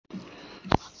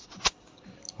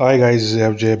Hi guys,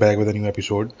 F J back with new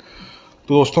episode.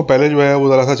 तो दोस्तों, पहले जो है वो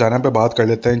ज़रा सा चाइना पे बात कर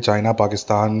लेते हैं। चाइना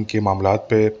पाकिस्तान के मामलात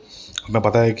पे हमें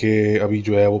पता है कि अभी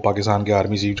जो है वो पाकिस्तान के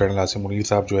army chief general Asim Munir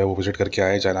साहब जो है वो विज़िट करके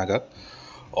आए हैं चाइना का।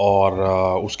 और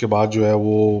उसके बाद जो है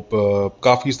वो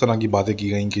काफ़ी इस तरह की बातें की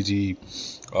गई कि जी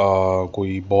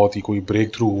कोई बहुत ही कोई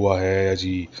ब्रेक थ्रू हुआ है, या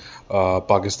जी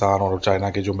पाकिस्तान और चाइना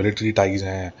के जो मिलिट्री टाइज़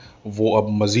हैं वो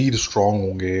अब मज़ीद स्ट्रॉन्ग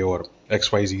होंगे, और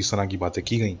एक्स वाई जी इस तरह की बातें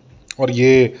की गई। और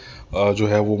ये जो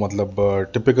है वो मतलब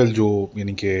टिपिकल जो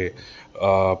यानी कि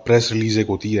प्रेस रिलीज एक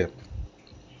होती है,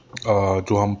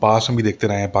 जो हम पास में भी देखते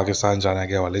रहे हैं पाकिस्तान चाइना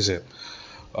के हवाले से।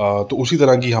 तो उसी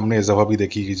तरह की हमने इस दफ़ा भी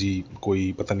देखी कि जी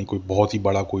कोई पता नहीं, कोई बहुत ही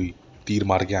बड़ा कोई तीर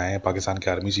मार के आए हैं पाकिस्तान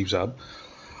के आर्मी चीफ साहब।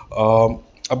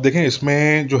 अब देखें,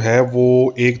 इसमें जो है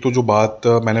वो एक तो जो बात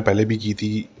मैंने पहले भी की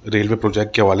थी रेलवे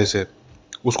प्रोजेक्ट के हवाले से,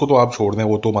 उसको तो आप छोड़ दें।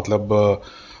 वो तो मतलब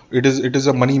it is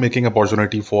a money making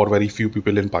opportunity for very few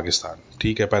people in Pakistan.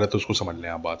 ठीक है, पहले तो उसको समझ लें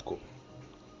आप बात को।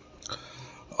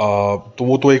 तो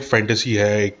वो तो एक फैंटेसी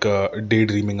है, एक डे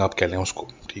ड्रीमिंग आप कह लें उसको,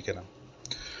 ठीक है ना।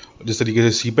 जिस तरीके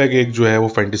से सी पैक एक जो है वो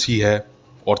फैंटेसी है,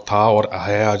 और था और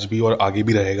है आज भी और आगे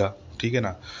भी रहेगा, ठीक है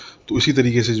ना। तो इसी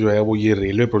तरीके से जो है वो ये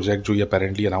रेलवे प्रोजेक्ट जो ये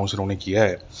अपेरेंटली अनाउंस इन्होंने किया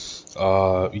है,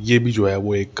 ये भी जो है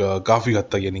वो एक काफ़ी हद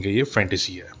तक यानी कि ये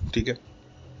फैंटेसी है, ठीक है।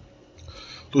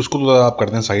 तो उसको तो आप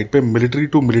करते हैं साइड पे। मिलिट्री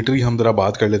टू मिलिट्री हम ज़रा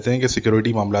बात कर लेते हैं कि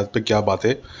सिक्योरिटी मामला पे क्या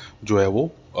बातें जो है वो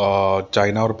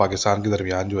चाइना और पाकिस्तान के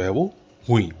दरमियान जो है वो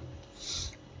हुई।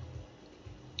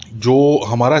 जो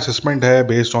हमारा असेसमेंट है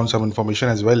based on some information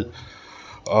as well,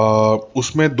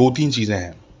 उसमें दो तीन चीज़ें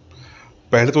हैं।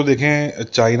 पहले तो देखें,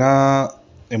 चाइना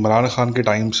इमरान खान के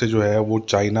टाइम से जो है वो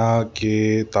चाइना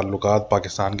के ताल्लुकात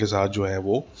पाकिस्तान के साथ जो है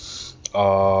वो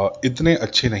इतने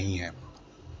अच्छे नहीं हैं,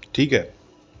 ठीक है।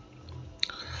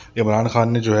 इमरान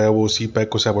खान ने जो है वो सी पैक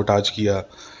को सैबोटाज किया।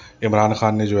 इमरान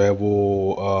खान ने जो है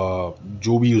वो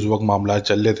जो भी उस वक्त मामला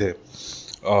चल रहे थे,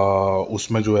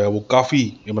 उसमें जो है वो काफ़ी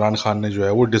इमरान खान ने जो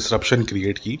है वो डिसरप्शन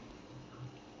क्रिएट की।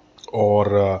 और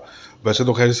वैसे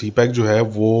तो खैर सी पैक जो है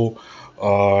वो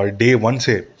डे वन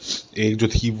से एक जो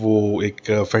थी वो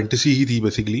एक फैंटेसी ही थी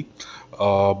बेसिकली।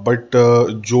 बट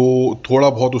जो थोड़ा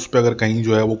बहुत उस पर अगर कहीं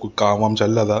जो है वो कोई काम वाम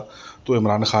चल रहा था, तो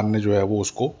इमरान खान ने जो है वो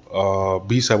उसको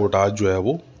भी सैबोटाज जो है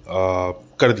वो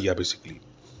कर दिया बेसिकली।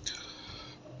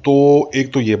 तो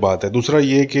एक तो ये बात है। दूसरा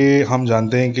ये कि हम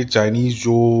जानते हैं कि चाइनीज़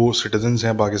जो सिटीजन्स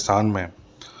हैं पाकिस्तान में,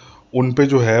 उन पे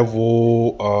जो है वो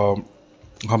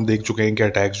हम देख चुके हैं कि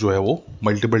अटैक्स जो है वो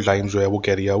मल्टीपल टाइम जो है वो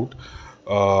कैरी आउट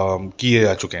किए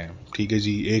जा चुके हैं, ठीक है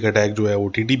जी। एक अटैक जो है वो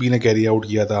टीटीपी ने कैरी आउट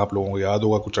किया था, आप लोगों को याद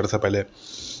होगा कुछ अर्सा पहले।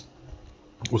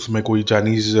 उसमें कोई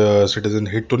चाइनीज़ सिटीज़न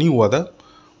हिट तो नहीं हुआ था,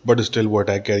 बट स्टिल वो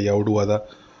अटैक कैरी आउट हुआ था।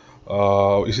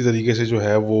 इसी तरीके से जो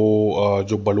है वो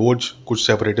जो बलोच कुछ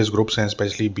सेपरेटिस्ट ग्रुप्स हैं,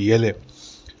 स्पेशली बीएलए,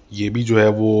 ये भी जो है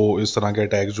वो इस तरह के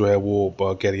अटैक जो है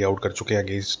वो कैरी आउट कर चुके हैं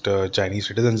against Chinese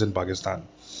citizens in Pakistan.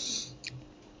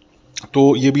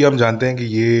 तो ये भी हम जानते हैं कि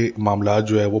ये मामला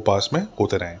जो है वो पास में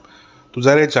होते रहे। तो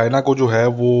ज़ाहिर है चाइना को जो है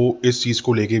वो इस चीज़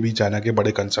को लेके भी चाइना के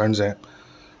बड़े कंसर्न्स हैं,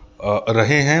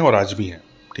 रहे हैं और आज भी हैं,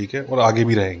 ठीक है, और आगे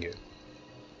भी रहेंगे।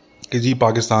 कि जी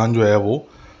पाकिस्तान जो है वो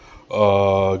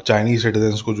चाइनीज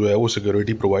सिटीजन्स को जो है वो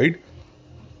सिक्योरिटी प्रोवाइड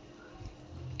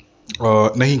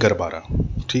नहीं कर पा रहा,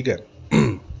 ठीक है।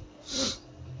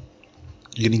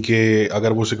 यानी कि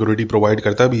अगर वो सिक्योरिटी प्रोवाइड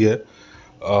करता भी है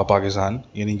पाकिस्तान,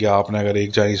 यानी कि आपने अगर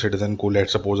एक चाइनीज सिटीजन को, लेट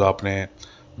सपोज आपने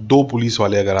दो पुलिस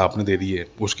वाले अगर आपने दे दिए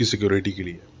उसकी सिक्योरिटी के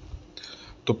लिए,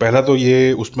 तो पहला तो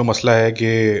ये उसमें मसला है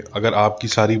कि अगर आपकी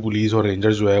सारी पुलिस और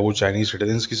रेंजर्स जो है वो चाइनीज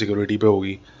सिटीजन्स की सिक्योरिटी पे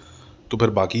होगी, तो फिर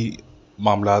बाकी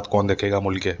मामलात कौन देखेगा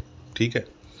मुल्क के, ठीक है।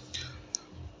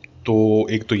 तो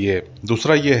एक तो ये है।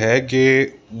 दूसरा ये है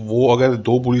कि वो अगर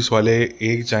दो पुलिस वाले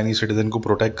एक चाइनीज सिटीजन को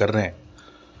प्रोटेक्ट कर रहे हैं,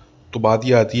 तो बात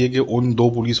ये आती है कि उन दो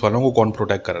पुलिस वालों को कौन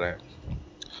प्रोटेक्ट कर रहा है।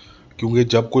 क्योंकि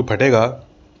जब कोई फटेगा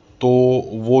तो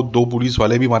वो दो पुलिस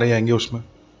वाले भी मारे जाएंगे उसमें,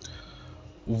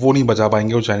 वो नहीं बचा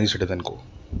पाएंगे वो चाइनीज सिटीजन को,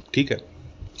 ठीक है।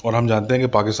 और हम जानते हैं कि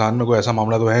पाकिस्तान में कोई ऐसा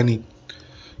मामला तो है नहीं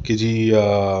कि जी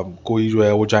कोई जो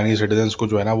है वो चाइनीज सिटीजन्स को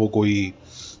जो है ना वो कोई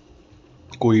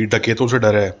कोई डकैतों से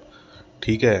डर है,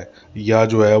 ठीक है, या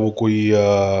जो है वो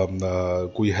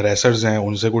कोई हरेसर्स हैं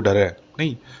उनसे कोई डर है।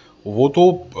 नहीं, वो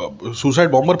तो सुसाइड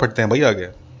बॉम्बर फटते हैं भाई आगे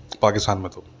पाकिस्तान में,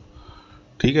 तो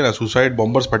ठीक है ना। सुसाइड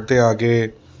बॉम्बर्स फटते हैं आगे,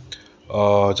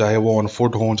 चाहे वो ऑन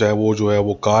फुट हों, चाहे वो जो है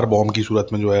वो कार बॉम्ब की सूरत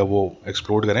में जो है वो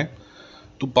एक्सप्लोड करें।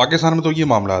 तो पाकिस्तान में तो ये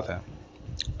मामला आता है,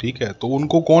 ठीक है। तो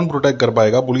उनको कौन प्रोटेक्ट कर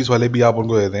पाएगा। पुलिस वाले भी आप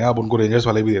उनको देते हैं, आप उनको रेंजर्स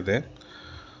वाले भी देते हैं।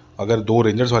 अगर दो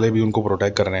रेंजर्स वाले भी उनको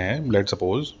प्रोटेक्ट कर रहे हैं, लेट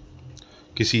सपोज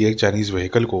किसी एक चाइनीज़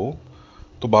व्हीकल को,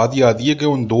 तो बात ये आती है कि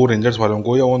उन दो रेंजर्स वालों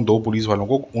को या उन दो पुलिस वालों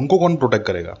को उनको कौन प्रोटेक्ट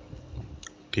करेगा,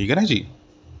 ठीक है ना जी।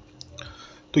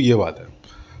 तो ये बात है।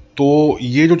 तो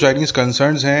ये जो चाइनीज़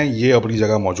कंसर्न्स हैं ये अपनी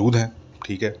जगह मौजूद हैं,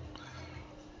 ठीक है।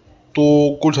 तो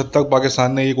कुछ हद तक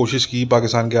पाकिस्तान ने ये कोशिश की,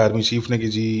 पाकिस्तान के आर्मी चीफ ने, कि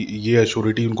जी ये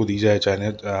एश्योरिटी उनको दी जाए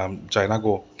चाइना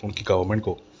को, उनकी गवर्नमेंट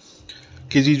को,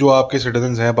 कि जी जो आपके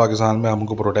सिटीजन्स हैं पाकिस्तान में, हम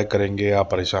उनको प्रोटेक्ट करेंगे,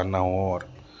 आप परेशान ना हो, और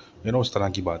उस तरह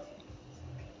की बात।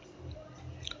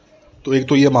 तो एक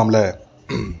तो ये मामला है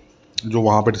जो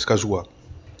वहाँ पे डिस्कस हुआ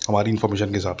हमारी इन्फॉर्मेशन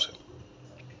के हिसाब से।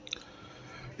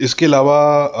 इसके अलावा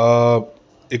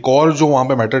एक और जो वहाँ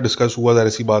पे मैटर डिस्कस हुआ, ज़ाहिर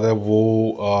सी बात है,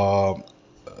 वो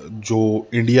जो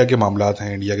इंडिया के मामलात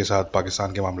हैं, इंडिया के साथ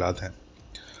पाकिस्तान के मामलात हैं,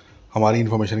 हमारी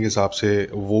इन्फॉर्मेशन के हिसाब से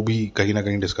वो भी कहीं ना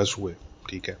कहीं डिस्कस हुए,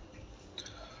 ठीक है।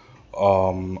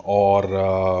 और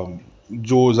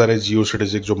जो ज़रा जियो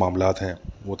स्ट्रेटेजिक जो मामलात हैं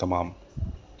वो तमाम,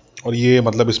 और ये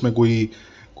मतलब इसमें कोई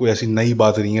कोई ऐसी नई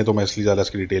बात नहीं है, तो मैं इसलिए ज़्यादा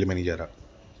इसकी डिटेल में नहीं जा रहा,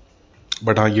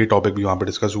 बट हाँ ये टॉपिक भी वहाँ पे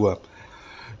डिस्कस हुआ।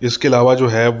 इसके अलावा जो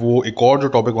है वो एक और जो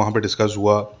टॉपिक वहाँ पे डिस्कस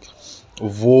हुआ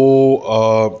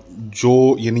वो जो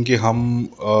यानी कि हम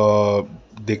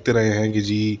देखते रहे हैं कि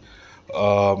जी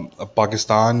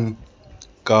पाकिस्तान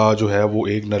का जो है वो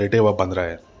एक नैरेटिव अब बन रहा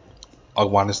है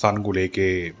अफ़गानिस्तान को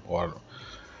लेके, और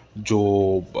जो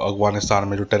अफ़गानिस्तान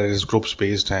में जो टेररिस्ट ग्रुप्स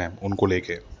बेस्ड हैं उनको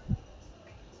लेके।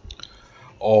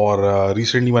 और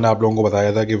रिसेंटली मैंने आप लोगों को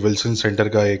बताया था कि विल्सन सेंटर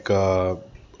का एक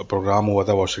प्रोग्राम हुआ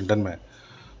था वाशिंगटन में,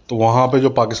 तो वहाँ पे जो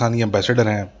पाकिस्तानी एम्बेसडर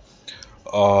हैं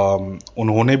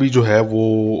उन्होंने भी जो है वो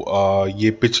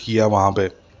ये पिच किया वहाँ पे,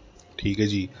 ठीक है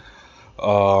जी।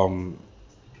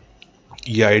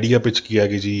 ये आइडिया पिच किया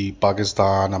कि जी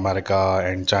पाकिस्तान, अमेरिका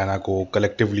एंड चाइना को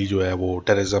कलेक्टिवली जो है वो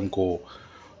टेररिज्म को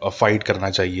फाइट करना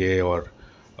चाहिए, और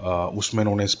उसमें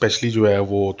उन्होंने स्पेशली जो है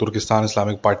वो तुर्किस्तान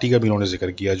इस्लामिक पार्टी का भी उन्होंने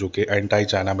जिक्र किया, जो कि एंटी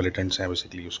चाइना मिलिटेंट्स हैं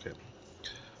बेसिकली, उसके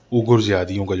उग्र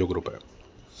जिहादियों का जो ग्रुप है।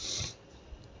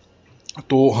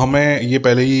 तो हमें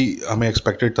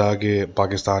एक्सपेक्टेड था कि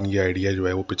पाकिस्तान ये आइडिया जो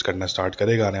है वो पिच करना स्टार्ट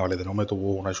करेगा आने वाले दिनों में, तो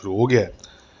वो होना शुरू हो गया है।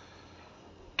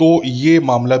 तो ये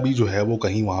मामला भी जो है वो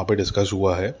कहीं वहाँ पे डिस्कस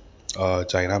हुआ है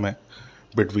चाइना में,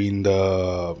 between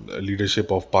the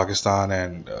leadership of Pakistan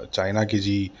and China की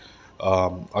जी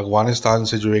अफ़गानिस्तान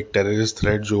से जो एक टेररिस्ट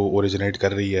थ्रेट जो ओरिजिनेट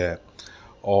कर रही है,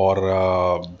 और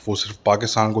वो सिर्फ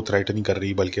पाकिस्तान को थ्रेट नहीं कर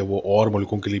रही बल्कि वो और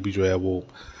मुल्कों के लिए भी जो है वो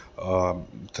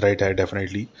थ्रेट है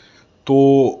डेफिनेटली। तो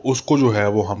उसको जो है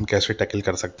वो हम कैसे टैकल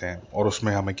कर सकते हैं और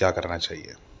उसमें हमें क्या करना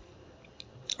चाहिए।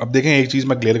 अब देखें, एक चीज़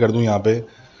मैं क्लियर कर दूं यहाँ पे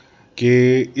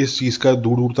कि इस चीज़ का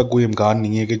दूर दूर तक कोई इम्कान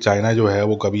नहीं है कि चाइना जो है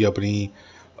वो कभी अपनी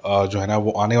जो है ना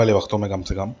वो आने वाले वक्तों में कम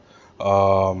से कम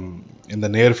in the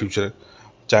near future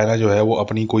China जो है वो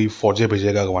अपनी कोई फ़ौजें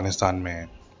भेजेगा अफ़गानिस्तान में,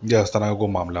 या इस तरह का कोई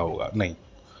मामला होगा, नहीं,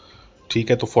 ठीक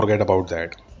है। तो फॉरगेट अबाउट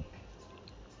दैट।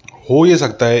 हो ये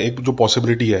सकता है, एक जो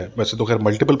पॉसिबिलिटी है, वैसे तो खैर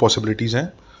मल्टीपल पॉसिबिलिटीज़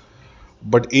हैं,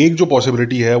 बट एक जो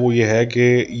पॉसिबिलिटी है वो ये है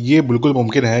कि ये बिल्कुल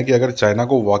मुमकिन है कि अगर चाइना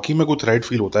को वाकई में कोई थ्रेट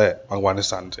फील होता है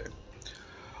अफगानिस्तान से,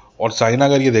 और चाइना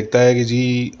अगर ये देखता है कि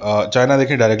जी चाइना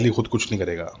देखें डायरेक्टली खुद कुछ नहीं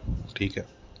करेगा, ठीक है,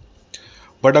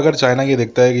 बट अगर चाइना ये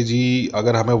देखता है कि जी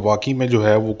अगर हमें वाकई में जो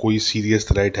है वो कोई सीरियस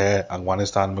थ्रेट है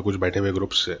अफगानिस्तान में कुछ बैठे हुए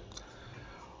ग्रुप्स से,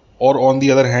 और ऑन दी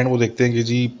अदर हैंड वो देखते हैं कि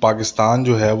जी पाकिस्तान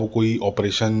जो है वो कोई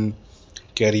ऑपरेशन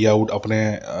कैरी आउट अपने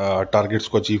टारगेट्स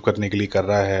को अचीव करने के लिए कर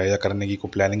रहा है या करने की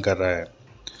कोई प्लानिंग कर रहा है,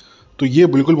 तो ये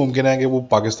बिल्कुल मुमकिन है कि वो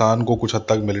पाकिस्तान को कुछ हद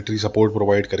तक मिलिट्री सपोर्ट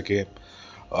प्रोवाइड करके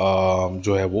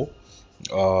जो है वो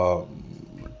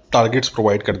टारगेट्स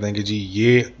प्रोवाइड कर दें कि जी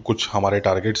ये कुछ हमारे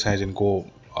टारगेट्स हैं जिनको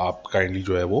आप काइंडली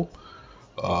जो है वो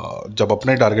जब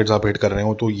अपने टारगेट्स आप हिट कर रहे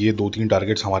हो तो ये 2-3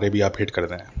 टारगेट्स हमारे भी आप हिट कर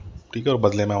दें, ठीक है, और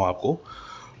बदले में हम आपको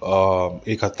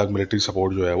एक हद तक मिलिट्री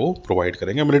सपोर्ट जो है वो प्रोवाइड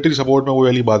करेंगे। मिलिट्री सपोर्ट में वो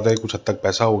वाली बात है, कुछ हद तक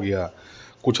पैसा हो गया,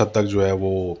 कुछ हद तक जो है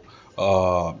वो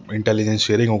इंटेलिजेंस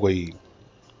शेयरिंग हो गई।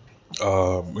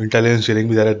 इंटेलिजेंस शेयरिंग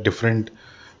भी ज़्यादा डिफरेंट,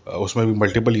 उसमें भी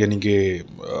मल्टीपल यानी कि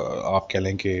आप कह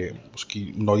लें कि उसकी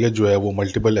नौयत जो है वो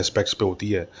मल्टीपल एस्पेक्ट्स पे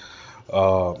होती है।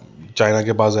 चाइना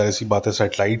के पास ज़ाहिर सी बात है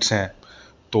सैटेलाइट्स हैं,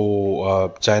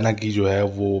 तो चाइना की जो है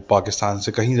वो पाकिस्तान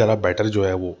से कहीं ज़्यादा बेटर जो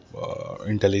है वो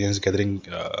इंटेलिजेंस गैदरिंग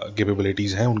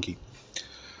कैपेबिलिटीज़ हैं उनकी।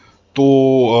 तो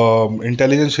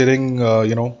intelligence sharing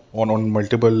on on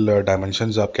multiple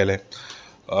dimensions आप कह लें,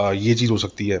 ये चीज़ हो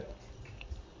सकती है।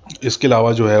 इसके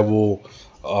अलावा जो है वो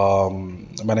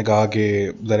मैंने कहा कि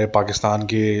ज़रा पाकिस्तान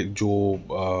के जो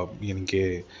यानी कि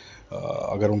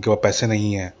अगर उनके पास पैसे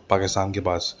नहीं हैं पाकिस्तान के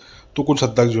पास, तो कुछ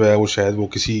हद तक जो है वो शायद वो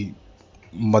किसी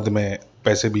मद में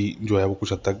पैसे भी जो है वो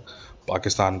कुछ हद तक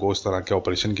पाकिस्तान को इस तरह के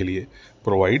ऑपरेशन के लिए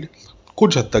प्रोवाइड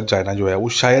कुछ हद तक चाइना जो है वो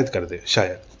शायद कर दे,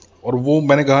 शायद। और वो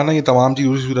मैंने कहा ना, ये तमाम चीज़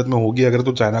उसी सूरत में होगी अगर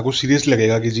तो चाइना को सीरियस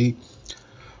लगेगा कि जी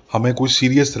हमें कोई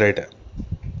सीरियस थ्रेट है,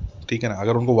 ठीक है ना।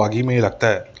 अगर उनको वाकई में ये लगता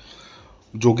है,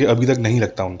 जो कि अभी तक नहीं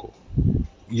लगता उनको,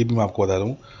 ये भी मैं आपको बता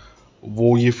दूं,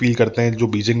 वो ये फील करते हैं, जो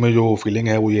बीजिंग में जो फीलिंग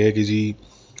है वो ये है कि जी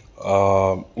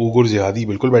उइगुर जिहादी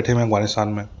बिल्कुल बैठे हुए हैं अफगानिस्तान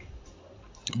में,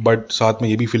 बट साथ में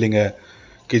ये भी फीलिंग है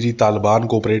कि जी तालिबान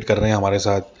कोऑपरेट कर रहे हैं हमारे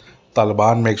साथ,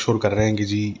 तालिबान मेक श्योर कर रहे हैं कि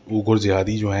जी उइगुर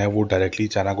जिहादी जो हैं वो डायरेक्टली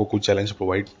चाइना को कुछ चैलेंज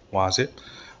प्रोवाइड वहाँ से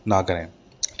ना करें।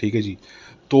 ठीक है जी।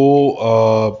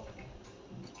 तो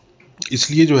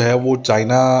इसलिए जो है वो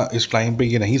चाइना इस टाइम पे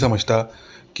ये नहीं समझता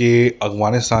कि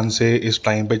अफगानिस्तान से इस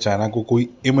टाइम पे चाइना को कोई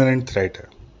इमिनेंट थ्रेट है।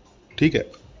 ठीक है।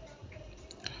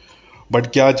 बट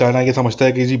क्या चाइना ये समझता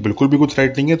है कि जी बिल्कुल भी कुछ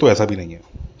थ्रेट नहीं है? तो ऐसा भी नहीं है।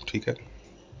 ठीक है।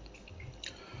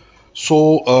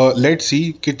 सो लेट्स सी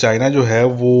कि चाइना जो है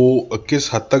वो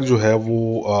किस हद तक जो है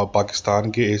वो पाकिस्तान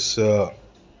के इस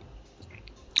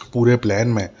पूरे प्लान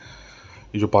में,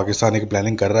 जो पाकिस्तान एक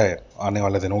प्लानिंग कर रहा है आने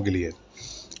वाले दिनों के लिए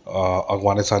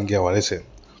अफगानिस्तान के हवाले से,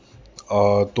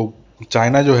 तो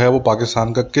चाइना जो है वो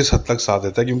पाकिस्तान का किस हद तक साथ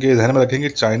देता है, क्योंकि ध्यान में रखेंगे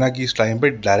चाइना की इस टाइम पे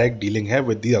डायरेक्ट डीलिंग है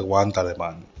विद दी अफगान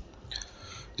तालिबान,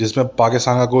 जिसमें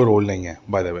पाकिस्तान का कोई रोल नहीं है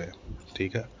बाय द वे।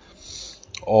 ठीक है।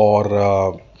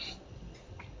 और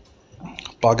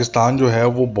पाकिस्तान जो है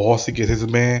वो बहुत सी केसेस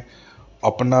में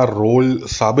अपना रोल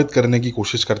साबित करने की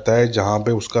कोशिश करता है जहाँ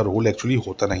पे उसका रोल एक्चुअली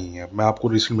होता नहीं है। मैं आपको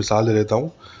रिसेंट मिसाल दे देता हूँ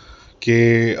कि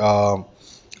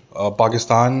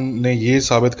पाकिस्तान ने ये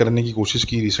साबित करने की कोशिश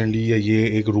की रिसेंटली, या ये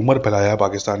एक रूमर फैलाया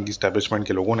पाकिस्तान की स्टैब्लिशमेंट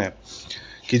के लोगों ने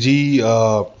कि जी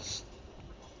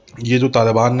ये जो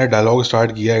तालिबान ने डायलॉग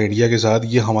स्टार्ट किया है इंडिया के साथ,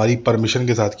 ये हमारी परमिशन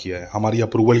के साथ किया है, हमारी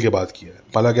अप्रूवल के बाद किया है।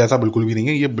 हालांकि ऐसा बिल्कुल भी नहीं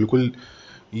है।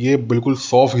 ये बिल्कुल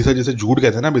 100% जैसे झूठ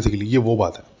कहते हैं ना, बेसिकली ये वो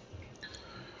बात है।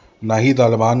 ना ही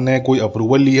तालिबान ने कोई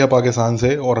अप्रूवल ली है पाकिस्तान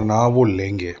से और ना वो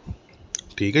लेंगे।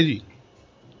 ठीक है जी।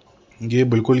 ये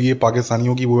बिल्कुल ये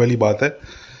पाकिस्तानियों की वो वाली बात है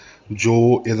जो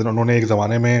उन्होंने एक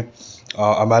ज़माने में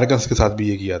अमेरिकन के साथ भी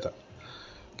ये किया था।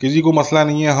 किसी को मसला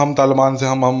नहीं है, हम तालिबान से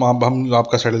हम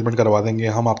आपका सेटलमेंट करवा देंगे,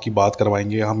 हम आपकी बात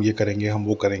करवाएंगे, हम ये करेंगे, हम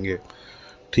वो करेंगे।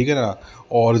 ठीक है ना।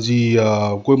 और जी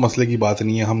कोई मसले की बात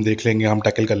नहीं है, हम देख लेंगे, हम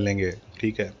टैकल कर लेंगे।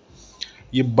 ठीक है।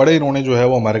 ये बड़े इन्होंने जो है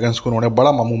वो अमेरिकन को इन्होंने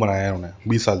बड़ा मामू बनाया है उन्होंने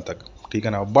 20 साल तक। ठीक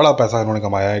है ना। बड़ा पैसा इन्होंने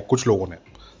कमाया है कुछ लोगों ने,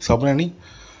 सब ने नहीं।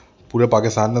 पूरे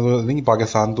पाकिस्तान ने तो नहीं,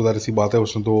 पाकिस्तान तो ज़ाहिर सी बात है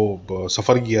उसने तो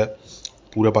सफ़र किया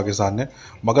पूरे पाकिस्तान ने,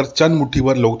 मगर चंद मुट्ठी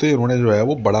भर लोग थे इन्होंने जो है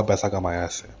वो बड़ा पैसा कमाया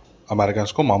इससे, अमेरिकन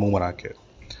को मामू बना के।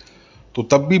 तो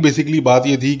तब भी बेसिकली बात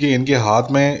ये थी कि इनके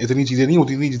हाथ में इतनी चीज़ें नहीं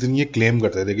होती थी जितनी ये क्लेम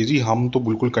करते थे कि जी हम तो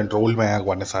बिल्कुल कंट्रोल में हैं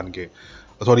अफगानिस्तान के,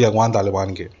 सॉरी अफगान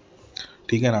तालिबान के।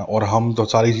 ठीक है ना। और हम तो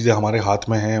सारी चीज़ें हमारे हाथ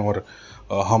में हैं और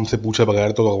हमसे पूछे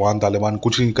बगैर तो अफगान तालिबान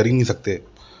कुछ नहीं कर ही नहीं सकते।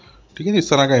 ठीक है। इस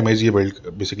तरह का इमेज ये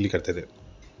बिल्ड बेसिकली करते थे।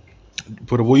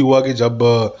 फिर वही हुआ कि जब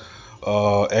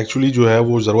एक्चुअली जो है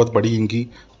वो ज़रूरत पड़ी इनकी,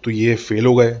 तो ये फेल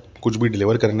हो गए कुछ भी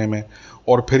डिलीवर करने में।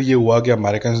 और फिर ये हुआ कि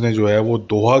अमेरिकन ने जो है वो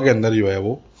दोहा के अंदर जो है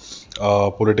वो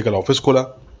पॉलिटिकल ऑफिस खोला।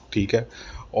 ठीक है।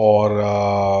 और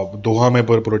दोहा में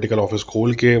पर पॉलिटिकल ऑफिस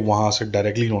खोल के वहाँ से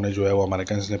डायरेक्टली इन्होंने जो है वो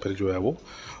अमेरिकन ने फिर जो है वो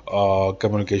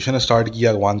कम्युनिकेशन स्टार्ट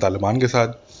किया अफगान तालिबान के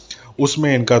साथ।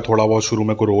 उसमें इनका थोड़ा बहुत शुरू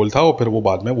में कोई रोल था और फिर वो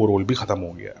बाद में वो रोल भी ख़त्म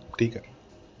हो गया। ठीक है।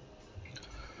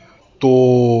 तो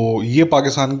ये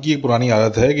पाकिस्तान की एक पुरानी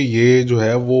आदत है कि ये जो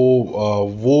है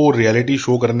वो रियलिटी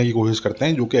शो करने की कोशिश करते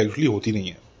हैं जो कि एक्चुअली होती नहीं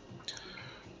है।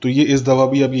 तो ये इस दफ़ा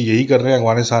भी अब ये यही कर रहे हैं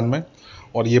अफगानिस्तान में,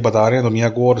 और ये बता रहे हैं दुनिया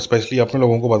को और स्पेशली अपने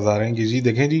लोगों को बता रहे हैं कि जी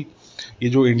देखें जी, ये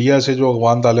जो इंडिया से जो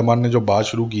अफगान तालिबान ने जो बात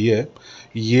शुरू की है,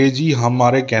 ये जी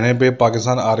हमारे कहने पे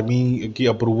पाकिस्तान आर्मी की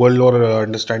अप्रूवल और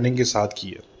अंडरस्टैंडिंग के साथ की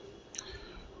है।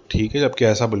 ठीक है। जबकि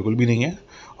ऐसा बिल्कुल भी नहीं है।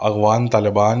 अफगान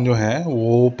तालिबान जो हैं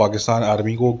वो पाकिस्तान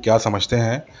आर्मी को क्या समझते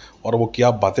हैं और वो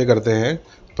क्या बातें करते हैं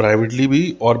प्राइवेटली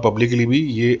भी और पब्लिकली भी,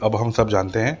 ये अब हम सब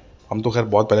जानते हैं। हम तो खैर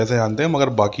बहुत पहले से जानते हैं, मगर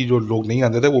बाकी जो लोग नहीं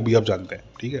जानते थे वो भी अब जानते हैं।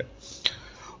 ठीक है।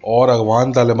 और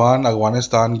अफगान तालिबान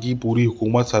अफगानिस्तान की पूरी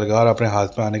हुकूमत सरकार अपने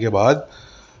हाथ में आने के बाद,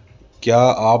 क्या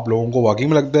आप लोगों को वाकई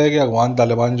में लगता है कि अफगान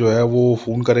तालिबान जो है वो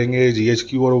फ़ोन करेंगे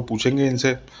GHQ और वो पूछेंगे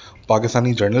इनसे,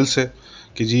 पाकिस्तानी जर्नल से,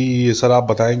 कि जी सर आप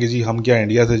बताएं कि जी हम क्या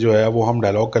इंडिया से जो है वो हम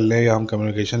डायलॉग कर लें या हम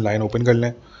कम्युनिकेशन लाइन ओपन कर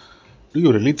लें? Do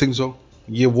you really think so?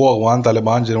 ये वो अफगान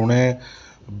तालिबान जिन्होंने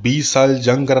 20 साल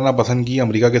जंग करना पसंद की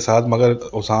अमेरिका के साथ, मगर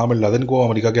उसामा बिन लादेन को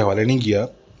अमेरिका के हवाले नहीं किया।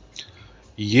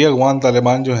 ये अफगान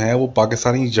तालिबान जो हैं वो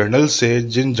पाकिस्तानी जर्नल्स से,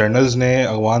 जिन जर्नल्स ने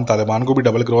अफगान तालिबान को भी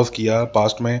डबल क्रॉस किया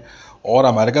पास्ट में और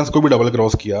अमेरिकन को भी डबल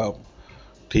क्रॉस किया।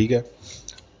 ठीक है।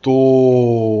 तो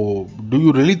do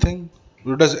you really think,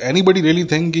 does anybody really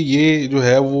think कि ये जो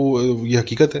है वो ये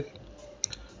हकीकत है?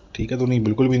 ठीक है। तो नहीं,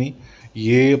 बिल्कुल भी नहीं।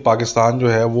 ये पाकिस्तान जो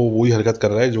है वो वही हरकत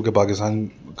कर रहा है जो कि पाकिस्तान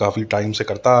काफ़ी टाइम से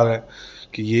करता आ रहा है,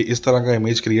 कि ये इस तरह का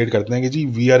इमेज क्रिएट करते हैं कि जी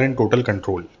we are in total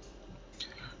control,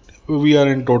 we are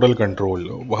in total control.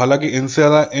 हालांकि इनसे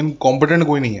ज़्यादा इनकॉम्पिटेंट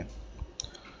कोई नहीं है।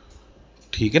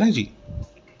 ठीक है ना जी।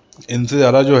 इनसे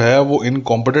ज़्यादा जो है वो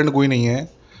इनकॉम्पिटेंट कोई नहीं है।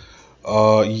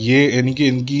 ये इनकी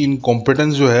इनकी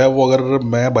इनकॉम्पिटेंस जो है वो अगर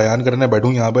मैं बयान करने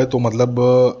बैठूं यहाँ पे तो मतलब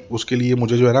उसके लिए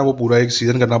मुझे जो है ना वो पूरा एक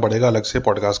सीज़न करना पड़ेगा अलग से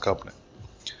पॉडकास्ट का अपने।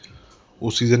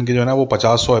 उस सीज़न के जो है ना वो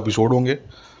 50-100 एपिसोड होंगे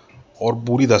और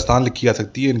पूरी दास्तान लिखी जा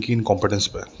सकती है इनकी इनकॉम्पिटेंस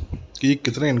पे कि ये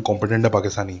कितने इनकॉम्पिटेंट है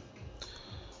पाकिस्तानी।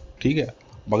 ठीक है।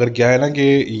 मगर क्या है ना कि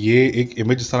ये एक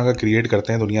इमेज इस तरह का क्रिएट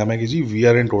करते हैं दुनिया में कि जी we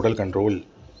are in total control,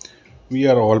 we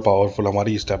are all powerful.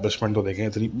 हमारी इस्टेब्लिशमेंट तो देखें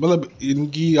इतनी, मतलब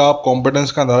इनकी आप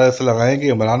कॉम्पिटेंस का अंदाजा ऐसे लगाएं कि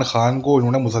इमरान खान को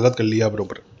इन्होंने मुसल्लत कर लिया अपने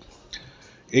ऊपर।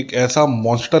 एक ऐसा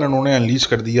मॉन्स्टर इन्होंने अनलीज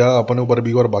कर दिया अपने ऊपर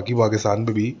भी और बाकी पाकिस्तान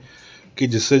पे भी कि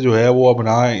जिससे जो है वो अब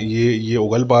ना ये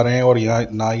उगल पा रहे हैं और यहाँ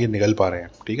ना ये निगल पा रहे हैं।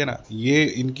 ठीक है ना। ये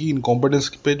इनकी इनकॉम्पिटेंस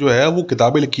पे जो है वो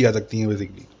किताबें लिखी जा सकती हैं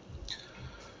basically.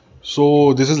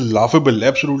 So this is laughable,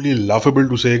 absolutely laughable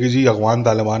to से कि जी अफगान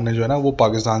तालिबान ने जो है ना वो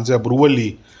पाकिस्तान से अप्रूवल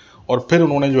ली और फिर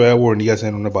उन्होंने जो है वो इंडिया से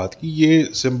इन्होंने बात की। ये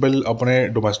सिंपल अपने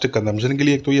डोमेस्टिक कंजम्पशन के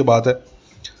लिए एक तो ये बात है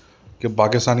कि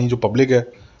पाकिस्तानी जो पब्लिक है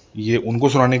ये उनको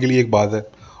सुनाने के लिए एक बात है,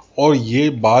 और ये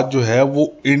बात जो है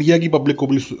वो इंडिया की पब्लिक को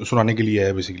भी सुनाने के लिए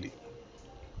है बेसिकली।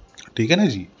 ठीक है ना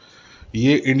जी।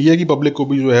 ये इंडिया की पब्लिक को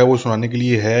भी जो है वो सुनाने के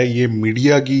लिए है, ये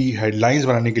मीडिया की हेडलाइंस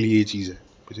बनाने के लिए ये चीज़ है।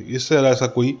 इससे ज़्यादा ऐसा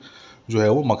कोई जो है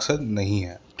वो मकसद नहीं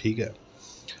है। ठीक है।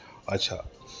 अच्छा,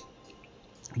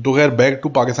 तो खैर back to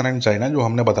Pakistan and China, जो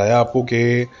हमने बताया आपको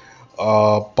कि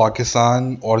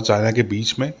पाकिस्तान और चाइना के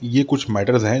बीच में ये कुछ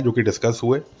मैटर्स हैं जो कि डिस्कस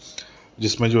हुए,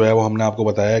 जिसमें जो है वो हमने आपको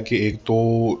बताया कि एक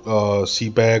तो सी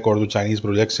पैक और जो चाइनीज़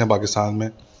प्रोजेक्ट्स हैं पाकिस्तान में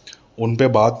उन पे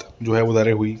बात जो है वो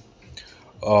ज़ाहिर हुई।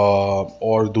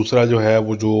 और दूसरा जो है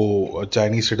वो जो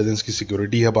चाइनीज़ सिटीजन्स की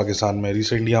सिक्योरिटी है पाकिस्तान में।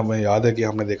 रिसेंटली हमें याद है कि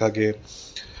हमने देखा कि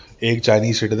एक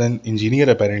चाइनीज़ सिटीजन इंजीनियर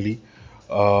अपेरेंटली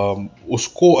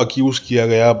उसको अक्यूज़ किया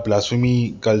गया,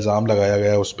 ब्लास्फेमी का इल्ज़ाम लगाया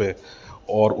गया उस पर,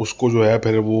 और उसको जो है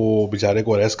फिर वो बेचारे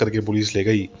को अरेस्ट करके पुलिस ले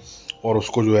गई और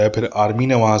उसको जो है फिर आर्मी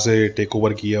ने वहाँ से टेक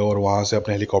ओवर किया और वहाँ से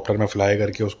अपने हेलीकॉप्टर में फ्लाई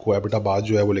करके उसको एबटाबाद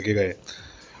जो है वो लेके गए,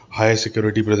 हाई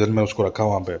सिक्योरिटी प्रिजन में उसको रखा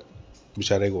वहाँ पे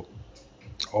बेचारे को।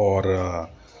 और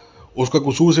उसका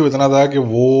कसूर सिर्फ इतना था कि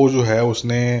वो जो है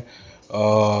उसने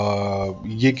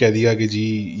ये कह दिया कि जी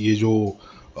ये जो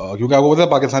क्योंकि आपको पता है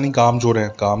पाकिस्तानी काम चोर हैं,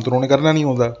 काम तो उन्होंने करना नहीं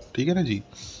होता। ठीक है ना जी।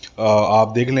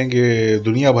 आप देख लें कि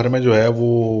दुनिया भर में जो है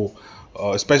वो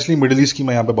स्पेशली मिडिल ईस्ट की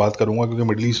मैं यहाँ पे बात करूँगा क्योंकि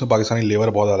मिडिल ईस्ट में पाकिस्तानी लेबर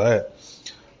बहुत ज़्यादा है।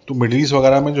 तो मिडिल ईस्ट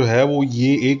वगैरह में जो है वो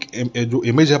ये एक जो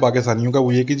इमेज है पाकिस्तानियों का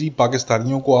वो ये कि जी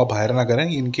पाकिस्तानियों को आप हायर ना करें,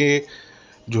 इनके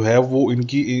जो है वो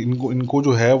इनको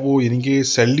जो है वो इनकी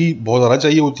सैलरी बहुत ज़्यादा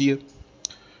चाहिए होती है,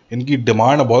 इनकी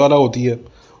डिमांड बहुत ज़्यादा होती है,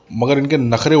 मगर इनके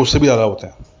नखरे उससे भी ज़्यादा होते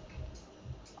हैं।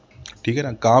 ठीक है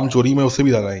ना। काम चोरी में उससे भी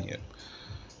ज़्यादा ही है।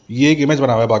 ये एक इमेज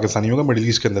बना हुआ है पाकिस्तानियों का मिडिल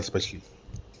ईस्ट के अंदर स्पेशली।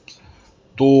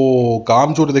 तो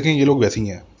काम चोर देखें ये लोग वैसे ही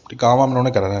हैं। ठीक, काम वाम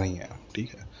इन्होंने कराना नहीं है। ठीक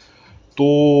है।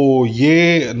 तो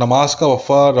ये नमाज का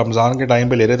वफ़ा रमज़ान के टाइम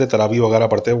पे ले रहे थे, तरावी वगैरह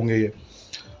पढ़ते होंगे ये।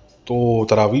 तो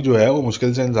तरावी जो है वो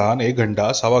मुश्किल से इंसान 1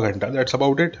 घंटा 1.25 घंटा, दैट्स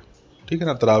अबाउट इट। ठीक है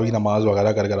ना। तरावी नमाज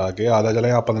वगैरह कर कर आके आधा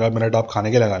चलें आप 15 मिनट आप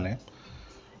खाने के लगा लें,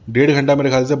 1.5 घंटा मेरे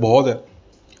ख्याल से बहुत है।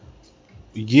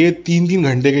 ये 3-3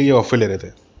 घंटे के ये वफ़े ले रहे थे,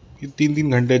 ये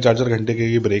 3-3 घंटे 4-4 घंटे के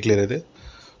ये ब्रेक ले रहे थे।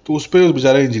 तो उस पर उस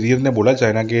बेचारे इंजीनियर ने बोला,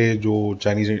 चाइना के जो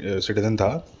चाइनीज़ सिटीज़न था,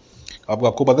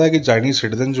 आपको पता है कि चाइनीज़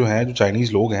सिटीज़न जो हैं, जो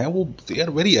चाइनीज़ लोग हैं वो दे आर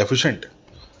वेरी एफिशिएंट।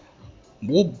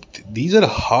 वो दीज आर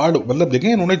हार्ड, मतलब देखें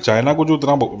इन्होंने चाइना को जो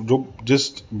इतना जो जिस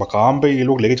मकाम पे ये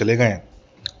लोग लेके चले गए हैं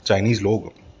चाइनीज़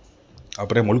लोग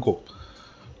अपने मुल्क को,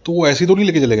 तो वो ऐसे ही तो नहीं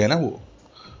लेके चले गए ना। वो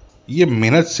ये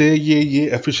मेहनत से ये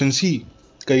एफिशिएंसी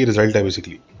का ये रिजल्ट है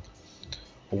बेसिकली।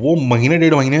 वो महीने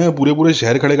 1.5 महीने में पूरे पूरे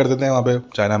शहर खड़े कर देते हैं वहाँ पे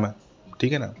चाइना में।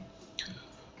 ठीक है ना।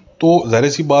 तो जाहिर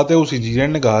सी बात है उस इंजीनियर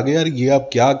ने कहा कि यार ये आप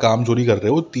क्या काम चोरी कर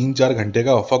रहे हो, 3-4 घंटे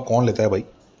का वफा कौन लेता है भाई,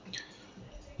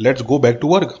 let's go back to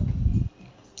work.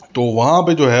 तो वहाँ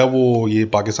पे जो है वो ये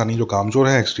पाकिस्तानी जो कामचोर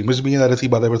हैं, एक्सट्रीमिस्ट भी हैं जाहिर सी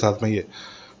बात है फिर साथ में ये,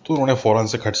 तो उन्होंने फ़ौरन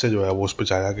से खट से जो है वो उस पर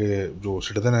चाइना के जो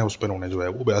सिटीजन है उस पर उन्होंने जो है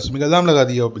वो ब्लास्फेमी का इल्ज़ाम लगा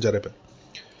दिया बेचारे पे।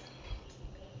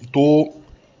 तो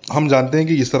हम जानते हैं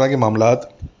कि इस तरह के मामलात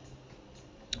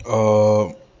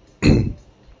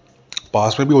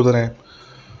पास में भी होते रहे।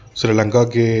 श्रीलंका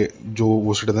के जो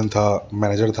वो सिटीजन था,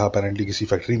 मैनेजर था अपेरेंटली किसी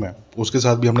फैक्ट्री में, उसके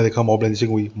साथ भी हमने देखा मॉब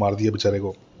लिंचिंग हुई, मार दिया बेचारे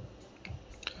को।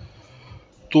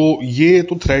 तो ये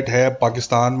तो थ्रेट है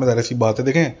पाकिस्तान में, ज़ाहिर सी बात है।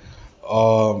 देखें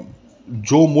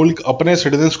जो मुल्क अपने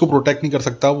सिटीजन्स को प्रोटेक्ट नहीं कर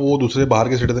सकता वो दूसरे बाहर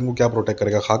के सिटीजन को क्या प्रोटेक्ट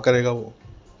करेगा, खाक करेगा वो।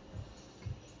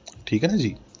 ठीक है ना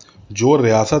जी। जो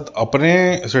रियासत अपने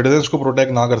सिटीजन्स को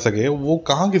प्रोटेक्ट ना कर सके वो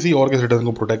कहाँ किसी और के सिटीजन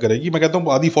को प्रोटेक्ट करेगी। मैं कहता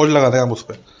हूँ आधी फौज लगा दें आप उस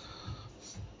पर।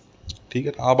 ठीक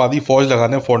है ना। आप आधी फौज लगा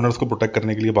दें फॉरनर्स को प्रोटेक्ट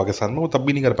करने के लिए पाकिस्तान में, वो तब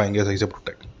भी नहीं कर पाएंगे सही से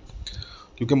प्रोटेक्ट,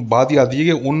 क्योंकि बात ये आती है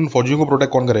कि उन फौजियों को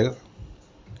प्रोटेक्ट कौन करेगा।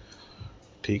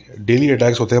 ठीक है, डेली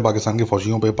अटैक्स होते हैं पाकिस्तान के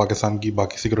फौजियों पे, पाकिस्तान की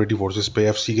बाकी सिक्योरिटी फोर्सेस पे,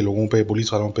 एफसी के लोगों पे,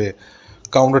 पुलिस वालों पे,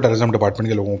 काउंटर टेररिज्म डिपार्टमेंट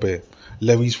के लोगों पे,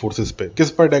 लेवीज फोर्सेस पे,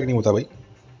 किस पर अटैक नहीं होता भाई?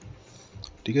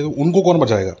 ठीक है, तो उनको कौन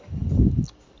बचाएगा?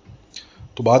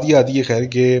 तो बात ये आती है खैर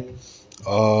कि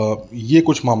ये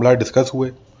कुछ मामला डिस्कस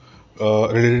हुए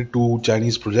related to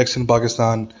Chinese projects in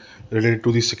Pakistan, related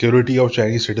to the security of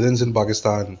Chinese citizens in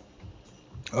Pakistan,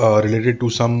 related to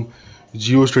some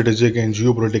geostrategic and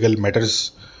geopolitical matters,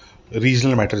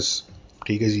 regional matters.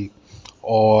 ठीक है जी।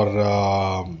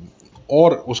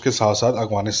 और उसके साथ साथ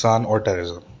अफगानिस्तान और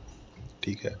टेररिज्म।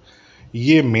 ठीक है,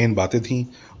 ये मेन बातें थी।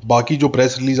 बाकी जो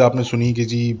प्रेस रिलीज आपने सुनी कि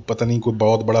जी पता नहीं कोई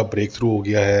बहुत बड़ा ब्रेक थ्रू हो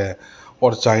गया है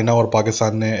और चाइना और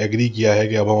पाकिस्तान ने एग्री किया है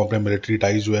कि अब हम अपने मिलिट्री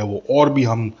टाइज जो है वो और भी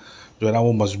हम जो है ना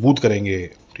वो मजबूत करेंगे।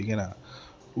 ठीक है ना,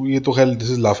 तो ये तो खैर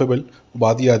दिस इज लाफेबल।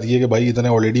 बात ये आती है कि भाई इतने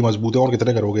ऑलरेडी मजबूत हैं और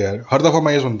कितने करोगे यार। हर दफ़ा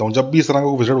मैं ये सुनता हूँ जब भी इस तरह का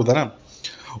कोई विजिट होता है ना,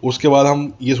 उसके बाद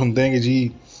हम ये सुनते हैं कि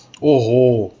जी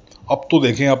ओहो अब तो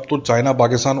देखें, अब तो चाइना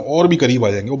पाकिस्तान और भी करीब आ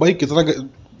जाएंगे। वो भाई कितना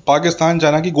पाकिस्तान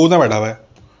चाइना की गोद में बैठा हुआ है,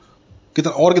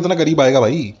 कितना और कितना करीब आएगा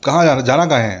भाई? कहाँ जाना, जाना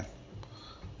कहाँ है?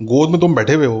 गोद में तुम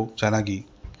बैठे हुए हो चाइना की।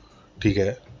 ठीक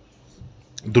है,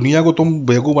 दुनिया को तुम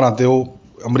बेवकूफ़ बनाते हो,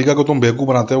 अमेरिका को तुम बेवकूफ़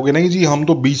बनाते हो कि नहीं जी हम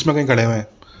तो बीच में कहीं खड़े हुए हैं,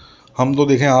 हम तो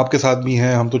देखें आपके साथ भी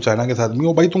हैं, हम तो चाइना के साथ भी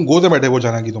हो। भाई तुम गोद में बैठे हो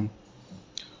चाइना की तुम।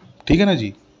 ठीक है ना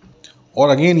जी। और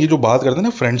अगेन ये जो बात करते हैं ना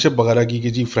फ्रेंडशिप वगैरह की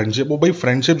कि जी फ्रेंडशिप, वो भाई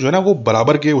फ्रेंडशिप जो है ना वो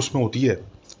बराबर के उसमें होती है,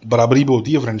 बराबरी पे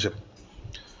होती है फ्रेंडशिप।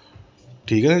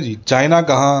 ठीक है ना जी। चाइना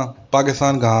कहाँ,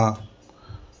 पाकिस्तान कहाँ।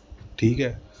 ठीक है,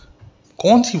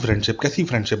 कौन सी फ्रेंडशिप, कैसी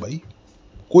फ्रेंडशिप भाई?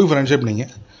 कोई फ्रेंडशिप नहीं है,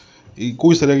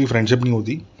 कोई इस तरह की फ्रेंडशिप नहीं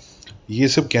होती। ये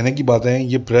सब कहने की बातें हैं,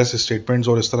 ये प्रेस स्टेटमेंट्स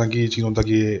और इस तरह की चीज़ों तक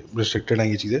ये रिस्ट्रिक्टेड हैं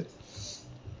ये चीज़ें।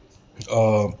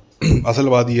 असल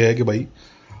बात यह है कि भाई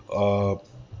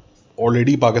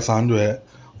ऑलरेडी पाकिस्तान जो है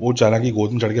वो चाइना की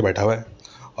गोद में चढ़ के बैठा हुआ है।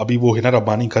 अभी वो हिना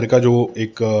रब्बानी घर का जो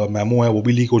एक मेमो है वो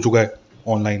भी लीक हो चुका है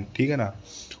ऑनलाइन। ठीक है ना,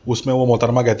 उसमें वो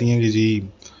मोहतरमा कहती हैं कि जी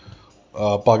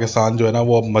पाकिस्तान जो है ना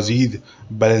वो अब मज़ीद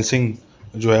बैलेंसिंग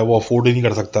जो है वो अफोर्ड ही नहीं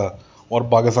कर सकता और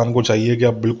पाकिस्तान को चाहिए कि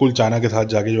अब बिल्कुल चाइना के साथ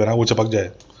जाके जो है ना वो चिपक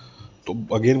जाए। तो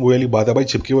अगेन वो वाली बात है भाई,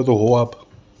 चिपके हुए तो हो आप।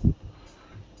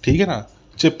 ठीक है ना,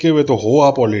 चिपके हुए तो हो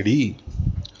आप ऑलरेडी।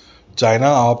 चाइना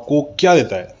आपको क्या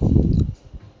देता है?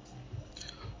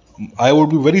 I would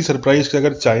be very surprise कि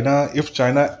अगर China, if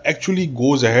China actually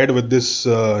goes ahead with this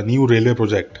new railway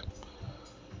project,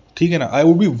 ठीक है ना, I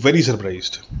would be very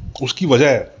surprised. उसकी वजह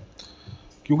है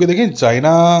क्योंकि देखें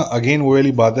चाइना, अगेन वो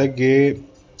वाली बात है कि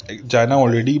चाइना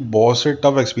ऑलरेडी बहुत से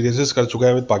टफ एक्सपीरियंसेस कर चुका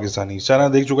है विद पाकिस्तानी। चाइना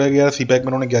देख चुका है कि यार सीपैक में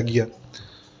उन्होंने क्या किया,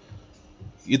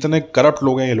 इतने करप्ट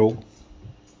लोग हैं ये लोग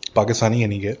पाकिस्तानी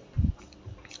यानी के,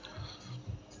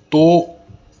 तो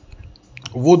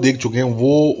वो देख चुके हैं,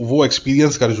 वो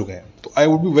एक्सपीरियंस कर चुके हैं। तो आई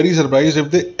would be very surprise if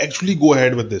they actually go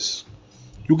ahead with this,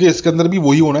 क्योंकि इसके अंदर भी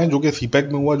वही होना है जो कि सीपैक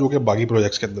में हुआ, जो कि बाकी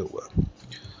प्रोजेक्ट्स के अंदर हुआ।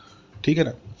 ठीक है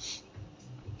ना,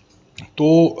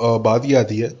 तो बात ये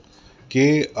आती है कि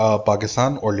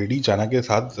पाकिस्तान ऑलरेडी चाइना के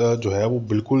साथ जो है वो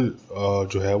बिल्कुल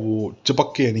जो है वो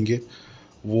चिपक के यानी कि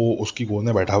वो उसकी गोद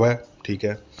में बैठा हुआ है। ठीक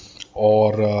है,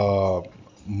 और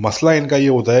मसला इनका ये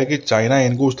होता है कि चाइना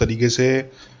इनको उस तरीके से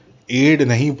एड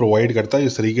नहीं प्रोवाइड करता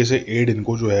जिस तरीके से एड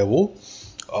इनको जो है वो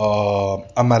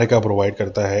अमेरिका प्रोवाइड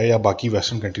करता है या बाकी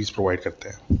वेस्टर्न कंट्रीज प्रोवाइड करते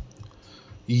हैं।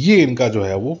 ये इनका जो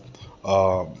है वो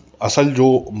असल जो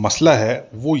मसला है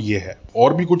वो ये है।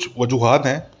 और भी कुछ वजूहात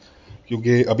हैं,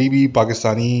 क्योंकि अभी भी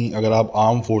पाकिस्तानी अगर आप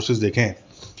आर्म फोर्सेस देखें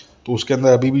तो उसके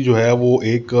अंदर अभी भी जो है वो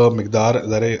एक मकदार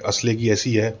ज़रे असले की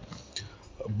ऐसी है,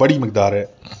 बड़ी मकदार है,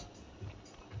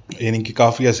 यानी कि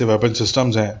काफ़ी ऐसे वेपन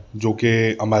सिस्टम्स हैं जो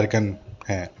कि अमेरिकन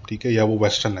हैं। ठीक है, या वो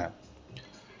वेस्टर्न है।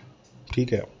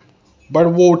 ठीक है, बट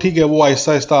वो ठीक है, वो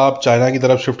आहिस्ता आहिस्ता आप चाइना की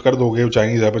तरफ शिफ्ट कर दोगे,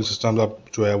 चाइनीज़ वेपन सिस्टम्स आप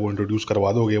जो है वो इंट्रोड्यूस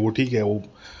करवा दोगे, वो ठीक है,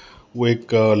 वो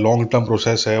एक लॉन्ग टर्म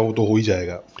प्रोसेस है, वो तो हो ही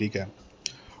जाएगा। ठीक है,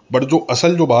 बट जो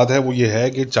असल जो बात है वो ये है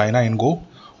कि चाइना इनको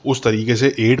उस तरीके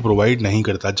से एड प्रोवाइड नहीं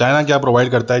करता। चाइना क्या प्रोवाइड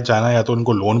करता है? चाइना या तो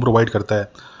इनको लोन प्रोवाइड करता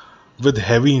है विद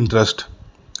हैवी इंटरेस्ट।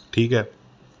 ठीक है,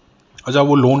 अच्छा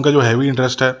वो लोन का जो हैवी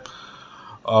इंटरेस्ट है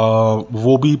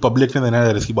वो भी पब्लिक ने देना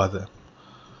है, ऐसी बात है।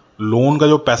 लोन का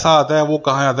जो पैसा आता है वो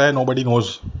कहाँ आता है, नोबडी नोज।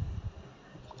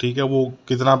 ठीक है, वो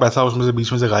कितना पैसा उसमें से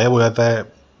बीच में से गायब हो जाता है,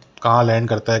 कहाँ लैंड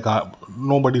करता है, कहाँ,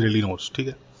 नोबडी रियली नोज। ठीक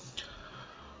है,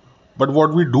 but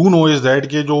what we do know is that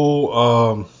कि जो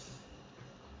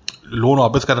लोन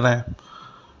वापस करना है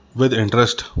विद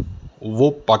इंटरेस्ट, वो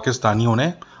पाकिस्तानियों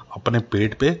ने अपने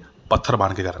पेट पे पत्थर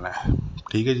बांध के करना है।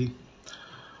 ठीक है जी,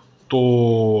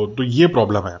 तो ये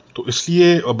प्रॉब्लम है। तो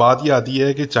इसलिए बात ये आती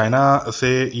है कि चाइना से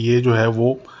ये जो है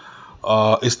वो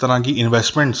इस तरह की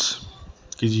इन्वेस्टमेंट्स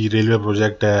कि जी रेलवे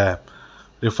प्रोजेक्ट है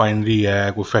रिफाइनरी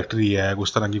है, कोई फैक्ट्री है,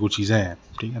 कुछ तरह की कुछ चीज़ें हैं,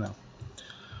 ठीक है ना,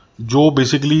 जो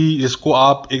बेसिकली जिसको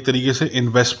आप एक तरीके से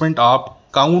इन्वेस्टमेंट आप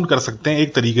काउंट कर सकते हैं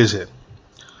एक तरीके से।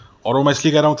 और वो मैं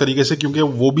इसलिए कह रहा हूँ तरीके से क्योंकि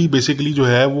वो भी बेसिकली जो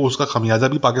है वो उसका खमियाजा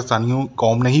भी पाकिस्तानियों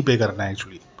कौम ने ही पे करना है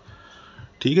एक्चुअली,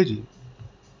 ठीक है जी।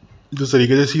 जिस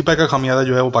तरीके से सी पैक का खमियाजा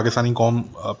जो है वो पाकिस्तानी कौम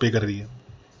पे कर रही है।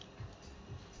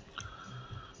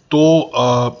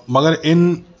 तो मगर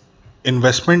इन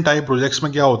इन्वेस्टमेंट टाइप प्रोजेक्ट्स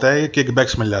में क्या होता है,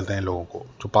 किकबैक्स मिल जाते हैं लोगों को,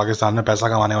 जो पाकिस्तान में पैसा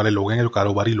कमाने वाले लोग हैं, जो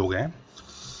कारोबारी लोग हैं,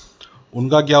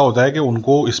 उनका क्या होता है कि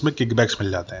उनको इसमें किकबैक्स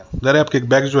मिल जाते हैं। ज़रा आप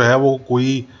किकबैक्स जो है वो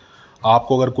कोई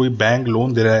आपको अगर कोई बैंक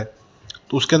लोन दे रहा है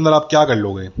तो उसके अंदर आप क्या कर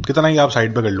लोगे, कितना ही आप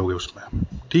साइड पे कर लोगे उसमें,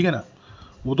 ठीक है ना।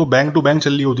 वो तो बैंक टू बैंक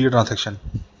चल रही होती है ट्रांजैक्शन,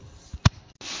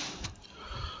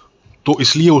 तो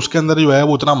इसलिए उसके अंदर जो है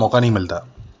वो उतना मौका नहीं मिलता।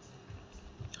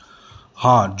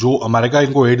 हाँ, जो अमेरिका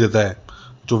इनको एड देता है,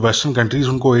 जो वेस्टर्न कंट्रीज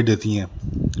उनको एड देती हैं,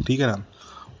 ठीक है ना,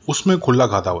 उसमें खुला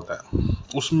खाता होता है,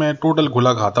 उसमें टोटल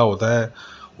खुला खाता होता है,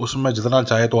 उसमें जितना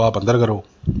चाहे तो आप अंदर करो,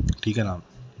 ठीक है ना।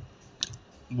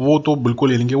 वो तो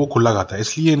बिल्कुल यानी कि वो खुला खाता है,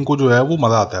 इसलिए इनको जो है वो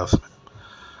मज़ा आता है उसमें।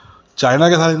 चाइना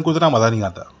के साथ इनको इतना मज़ा नहीं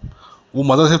आता। वो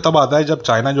मज़ा सिर्फ तब आता है जब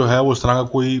चाइना जो है वो इस तरह का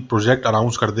कोई प्रोजेक्ट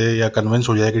अनाउंस कर दे या कन्विंस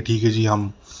हो जाए कि ठीक है जी,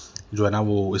 हम जो है ना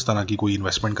वो इस तरह की कोई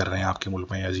इन्वेस्टमेंट कर रहे हैं आपके मुल्क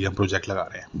में, या जी हम प्रोजेक्ट लगा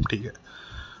रहे हैं, ठीक है।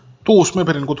 तो उसमें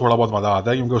फिर इनको थोड़ा बहुत मज़ा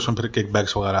आता है, क्योंकि उसमें फिर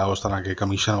किकबैक्स वगैरह उस तरह के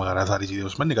कमीशन वगैरह सारी चीज़ें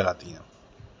उसमें निकल आती हैं,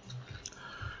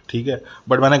 ठीक है।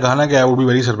 बट मैंने कहा ना कि I would be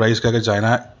very surprise कि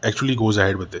China actually goes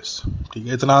ahead with this, ठीक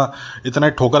है। इतना इतना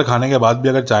ठोकर खाने के बाद भी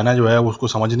अगर चाइना जो है उसको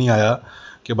समझ नहीं आया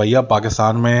कि भैया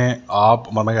पाकिस्तान में आप,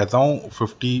 मैं कहता हूँ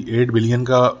 58 बिलियन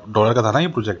का डॉलर का था ना ये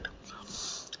प्रोजेक्ट,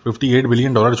 58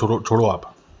 बिलियन डॉलर छोड़ो छोड़ो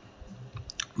आप,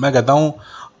 मैं कहता हूँ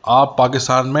आप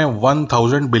पाकिस्तान में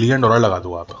 1000 बिलियन डॉलर लगा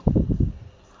दो आप,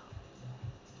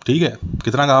 ठीक है।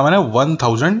 कितना कहा मैंने,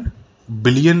 1000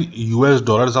 बिलियन US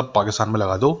डॉलर आप पाकिस्तान में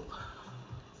लगा दो,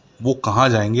 वो कहाँ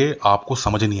जाएंगे आपको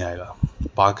समझ नहीं आएगा।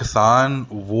 पाकिस्तान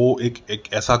वो एक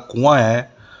ऐसा कुआं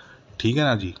है, ठीक है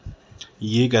ना जी,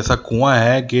 ये एक ऐसा कुआं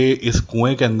है कि इस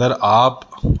कुएं के अंदर आप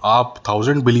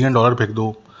 1000 बिलियन डॉलर फेंक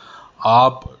दो,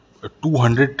 आप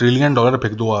 200 ट्रिलियन डॉलर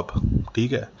फेंक दो आप,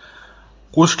 ठीक है।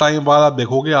 कुछ टाइम बाद आप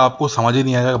देखोगे आपको समझ ही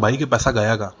नहीं आएगा भाई कि पैसा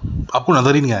गया का, आपको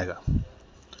नजर ही नहीं आएगा।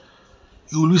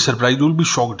 You will be surprise, you will be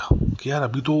shocked कि यार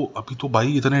अभी तो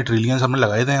भाई इतने ट्रिलियंस हमने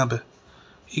लगाए थे यहाँ पे,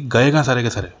 ये गए कहाँ सारे के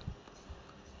सारे।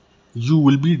 You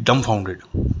will be dumbfounded,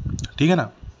 ठीक है ना।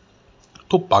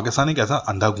 तो पाकिस्तान एक ऐसा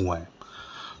अंधा कुआं है।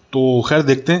 तो खैर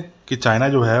देखते हैं कि चाइना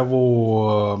जो है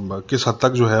वो किस हद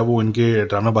तक जो है वो इनके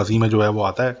ड्रामेबाजी में जो है वो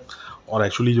आता है, और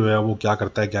एक्चुअली जो है वो क्या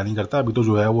करता है क्या नहीं करता। अभी तो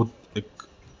जो है वो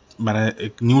मैंने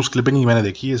एक न्यूज़ क्लिपिंग ही मैंने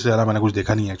देखी है, इससे ज़्यादा मैंने कुछ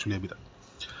देखा नहीं है एक्चुअली अभी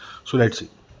तक। So let's see.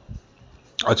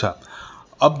 अच्छा,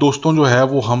 अब दोस्तों जो है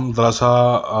वो हम ज़रा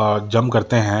सा जम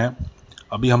करते हैं।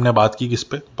 अभी हमने बात की किस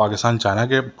पे, पाकिस्तान चाइना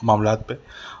के मामलात पे।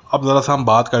 अब ज़रा सा हम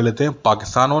बात कर लेते हैं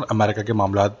पाकिस्तान और अमेरिका के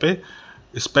मामलात पे,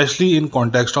 specially in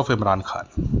context of Imran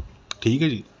Khan, ठीक है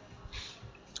जी।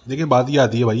 देखिए बात ये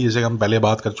आती है भाई, जैसे हम पहले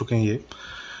बात कर चुके हैं ये,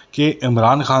 कि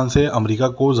इमरान खान से अमेरिका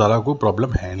को ज़्यादा कोई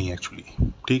प्रॉब्लम है नहीं एक्चुअली,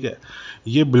 ठीक है।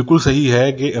 ये बिल्कुल सही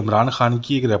है कि इमरान खान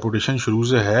की एक रेपुटेशन शुरू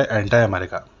से है एंटी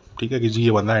अमेरिका, ठीक है, कि जी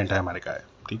ये बंदा एंटी अमेरिका है,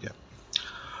 ठीक है।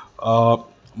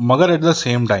 मगर एट द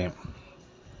सेम टाइम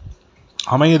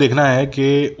हमें ये देखना है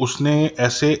कि उसने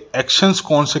ऐसे एक्शंस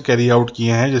कौन से कैरी आउट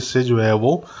किए हैं जिससे जो है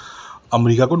वो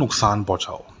अमेरिका को नुकसान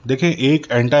पहुंचा हो। देखें, एक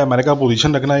एंटी अमेरिका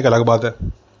पोजीशन रखना एक अलग बात है,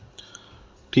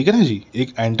 ठीक है ना जी।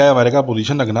 एक एंटी अमेरिका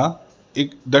पोजीशन रखना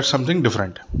एक दैट समथिंग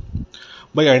डिफरेंट।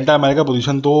 भाई एंटी अमेरिका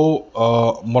पोजीशन तो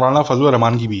मौलाना फजल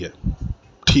रहमान की भी है,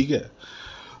 ठीक है।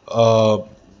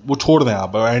 वो छोड़ दें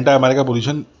आप, एंटी अमेरिका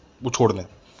पोजीशन वो छोड़ दें,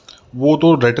 वो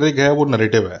तो रेटरिक है, वो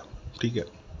नरेटिव है, ठीक है,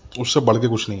 उससे बढ़ के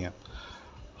कुछ नहीं है।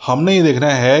 हमने ये देखना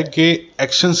है कि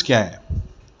एक्शंस क्या हैं,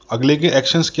 अगले के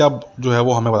एक्शंस क्या जो है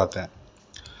वो हमें बताते हैं।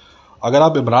 अगर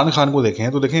आप इमरान खान को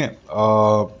देखें तो देखें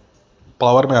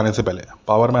पावर में आने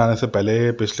से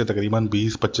पहले पिछले तकरीबन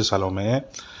 20-25 सालों में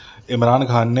इमरान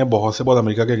खान ने बहुत से बहुत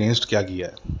अमेरिका के अगेंस्ट क्या किया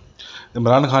है।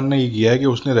 इमरान खान ने ये किया है कि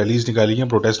उसने रैलीज निकाली हैं,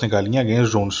 प्रोटेस्ट निकाली हैं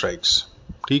अगेंस्ट ड्रोन स्ट्राइक्स,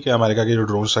 ठीक है। अमेरिका के जो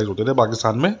ड्रोन स्ट्राइक्स होते थे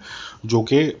पाकिस्तान में, जो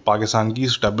कि पाकिस्तान की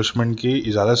इस्टेब्लिशमेंट की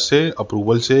इजाज़त से,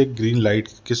 अप्रूवल से, ग्रीन लाइट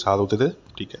के साथ होते थे,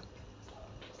 ठीक है।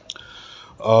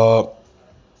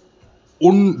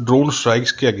 उन ड्रोन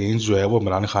स्ट्राइक्स के अगेंस्ट जो है वो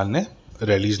इमरान खान ने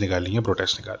रैलीज निकाली हैं,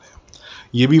 प्रोटेस्ट निकाले हैं।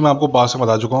 ये भी मैं आपको पास में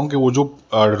बता चुका हूँ कि वो जो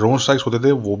ड्रोन स्ट्राइक्स होते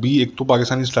थे वो भी एक तो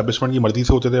पाकिस्तानी इस्टेब्लिशमेंट की मर्जी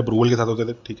से होते थे, अप्रूवल के साथ होते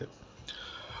थे, ठीक है।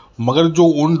 मगर जो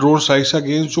उन ड्रोन स्ट्राइक्स के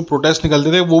अगेंस्ट जो प्रोटेस्ट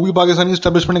निकलते थे वो भी पाकिस्तानी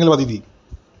इस्टेब्लिशमेंट निकलवाती थी।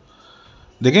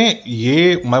 देखें,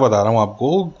 ये मैं बता रहा हूँ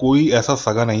आपको, कोई ऐसा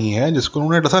सगा नहीं है जिसको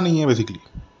उन्होंने डसा नहीं है बेसिकली,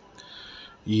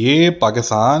 ये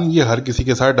पाकिस्तान ये हर किसी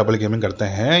के साथ डबल गेमिंग करते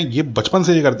हैं, ये बचपन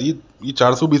से ये करती है, ये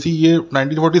 400 BC ये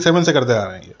 1947 से करते आ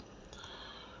रहे हैं ये,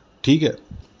 ठीक है।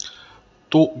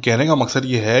 तो कहने का मकसद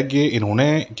ये है कि इन्होंने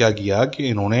क्या किया कि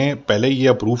इन्होंने पहले ये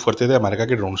अप्रूव करते थे अमेरिका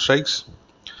के ड्रोन स्ट्राइक्स।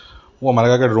 वो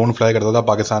अमेरिका का ड्रोन फ्लाई करता था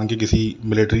पाकिस्तान की किसी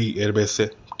मिलिट्री एयरबेस से,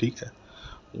 ठीक है।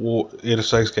 वो एयर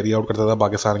स्ट्राइक्स कैरी आउट करता था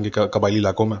पाकिस्तान के कबायली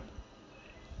इलाकों में।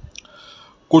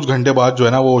 कुछ घंटे बाद जो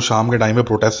है ना वो शाम के टाइम पे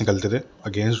प्रोटेस्ट निकलते थे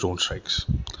अगेंस्ट ड्रोन स्ट्राइक्स।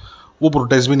 वो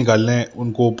प्रोटेस्ट भी निकालने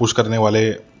उनको पुश करने वाले,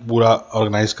 पूरा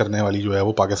ऑर्गेनाइज करने वाली जो है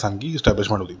वो पाकिस्तान की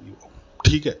इस्टेब्लिशमेंट होती थी वो,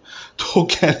 ठीक है। तो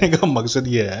कहने का मकसद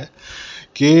ये है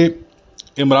कि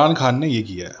इमरान खान ने ये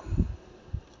किया है।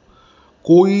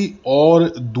 कोई और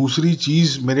दूसरी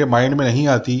चीज़ मेरे माइंड में नहीं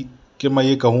आती कि मैं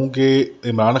ये कहूँ कि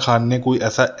इमरान खान ने कोई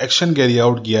ऐसा एक्शन कैरी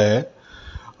आउट किया है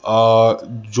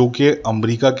जो कि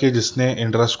अमेरिका के जिसने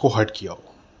इंटरेस्ट को हर्ट किया हो,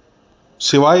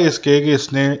 सिवाय इसके कि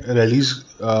इसने रैलीज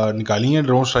निकाली हैं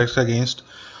ड्रोन स्ट्राइक्स के अगेंस्ट।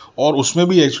 और उसमें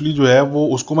भी एक्चुअली जो है वो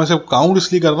उसको मैं सिर्फ काउंट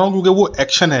इसलिए कर रहा हूँ क्योंकि वो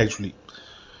एक्शन है एक्चुअली,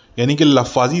 यानी कि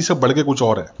लफाजी से बढ़ के कुछ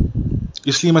और है,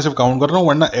 इसलिए मैं सिर्फ काउंट कर रहा हूँ।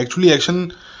 वरना एक्चुअली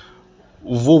एक्शन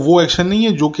वो एक्शन नहीं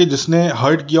है जो कि जिसने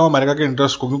हर्ट किया हो अमेरिका के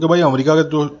इंटरेस्ट को, क्योंकि भाई अमेरिका के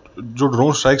जो जो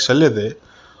ड्रोन स्ट्राइक्स चल रहे थे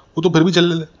वो तो फिर भी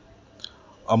चल रहे थे।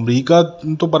 अमेरिका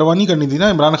तो परवाह नहीं करनी थी ना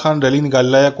इमरान खान रैली निकाल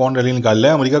रहा है या कौन रैली निकाल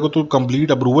रहा है। अमेरिका को तो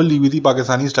कंप्लीट अप्रूवल दी हुई थी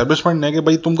पाकिस्तानी स्टैब्लिशमेंट ने कि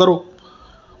भाई तुम करो।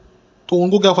 तो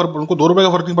उनको क्या फर्क, उनको 2 रुपए का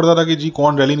फर्क नहीं पड़ता था कि जी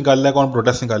कौन रैली निकाल रहा है कौन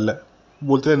प्रोटेस्ट निकाल रहा है।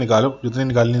 बोलते थे निकालो, जितने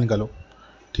निकालनी निकालो,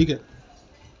 ठीक है।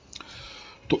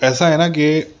 तो ऐसा है ना कि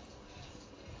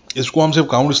इसको हम सिर्फ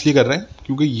काउंट इसलिए कर रहे हैं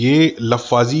क्योंकि ये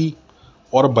लफाजी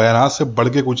और बयानात से बढ़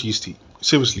के कोई चीज़ थी,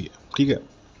 सिर्फ इसलिए, ठीक है।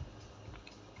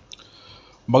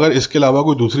 मगर इसके अलावा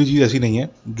कोई दूसरी चीज़ ऐसी नहीं है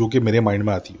जो कि मेरे माइंड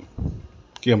में आती हो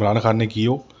कि इमरान खान ने की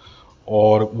हो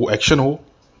और वो एक्शन हो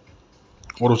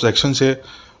और उस एक्शन से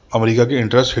अमेरिका के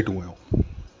इंटरेस्ट हिट हुए हों।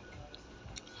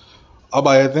 अब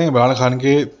आए थे इमरान खान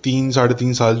के 3 साढ़े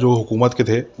 3 साल जो हुकूमत के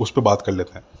थे उस पर बात कर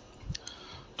लेते हैं।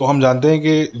 तो हम जानते हैं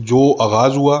कि जो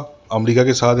आगाज़ हुआ अमेरिका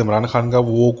के साथ इमरान खान का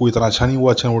वो कोई इतना अच्छा नहीं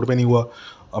हुआ, अच्छे नोट पे नहीं हुआ।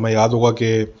 हमें याद होगा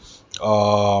कि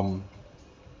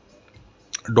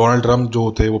डोनाल्ड ट्रम्प जो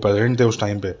थे वो प्रेसिडेंट थे उस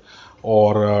टाइम पे,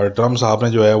 और ट्रम्प साहब ने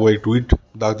जो है वो एक ट्वीट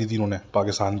दाग दी थी उन्होंने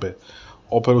पाकिस्तान पे,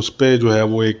 और फिर उस पर जो है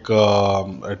वो एक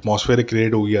एटमॉस्फेयर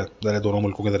क्रिएट हो गया दोनों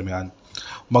मुल्कों के दरमियान।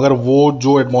 मगर वो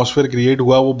जो एटमॉस्फेयर क्रिएट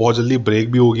हुआ वो बहुत जल्दी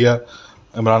ब्रेक भी हो गया।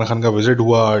 इमरान खान का विजिट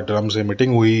हुआ, ट्रम्प से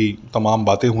मीटिंग हुई, तमाम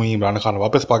बातें हुई, इमरान खान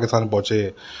वापस पाकिस्तान पहुँचे।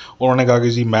 उन्होंने कहा कि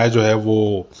जी मैं जो है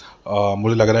वो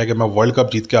मुझे लग रहा है कि मैं वर्ल्ड कप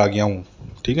जीत के आ गया हूँ,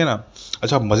 ठीक है ना।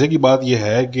 अच्छा, मज़े की बात यह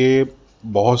है कि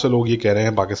बहुत से लोग ये कह रहे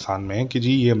हैं पाकिस्तान में कि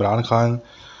जी ये इमरान खान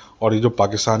और ये जो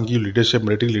पाकिस्तान की लीडरशिप,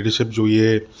 मिलिट्री लीडरशिप, जो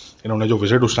ये इन्होंने जो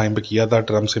विजिट उस टाइम पे किया था,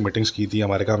 ट्रम्प से मीटिंग्स की थी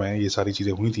अमेरिका में, ये सारी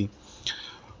चीज़ें हुई थी।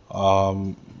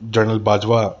 जनरल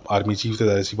बाजवा आर्मी चीफ थे,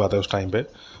 ज़ाहिर सी बात है उस टाइम पे।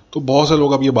 तो बहुत से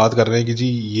लोग अब ये बात कर रहे हैं कि जी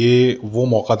ये वो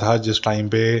मौका था जिस टाइम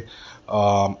पे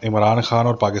इमरान खान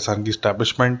और पाकिस्तान की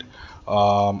इस्टेब्लिशमेंट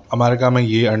अमेरिका में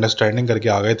ये अंडरस्टैंडिंग करके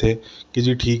आ गए थे कि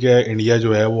जी ठीक है, इंडिया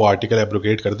जो है वो आर्टिकल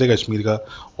एब्रोगेट कर दे कश्मीर का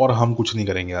और हम कुछ नहीं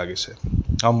करेंगे आगे से।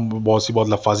 हम बहुत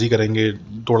लफाजी करेंगे,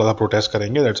 थोड़ा सा प्रोटेस्ट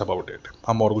करेंगे, दैट्स अबाउट इट,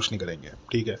 हम और कुछ नहीं करेंगे,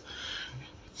 ठीक है।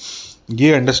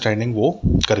 ये अंडरस्टैंडिंग वो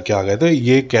करके आ गए थे,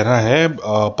 ये कहना है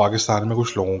पाकिस्तान में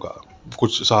कुछ लोगों का,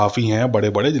 कुछ सहाफ़ी हैं बड़े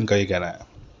बड़े जिनका ये कहना है,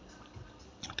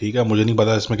 ठीक है। मुझे नहीं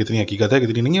पता इसमें कितनी हकीकत है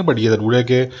कितनी नहीं है, बट ये ज़रूर है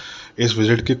कि इस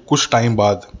विज़िट के कुछ टाइम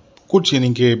बाद, कुछ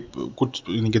यानी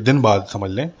कि दिन बाद समझ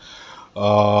लें,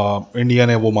 इंडिया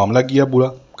ने वो मामला किया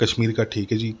पूरा कश्मीर का,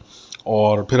 ठीक है जी।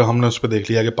 और फिर हमने उस पर देख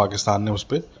लिया कि पाकिस्तान ने उस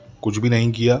पर कुछ भी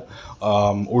नहीं किया,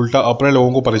 उल्टा अपने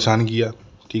लोगों को परेशान किया,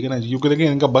 ठीक है ना जी। क्योंकि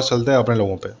देखिए इनका बस चलता है अपने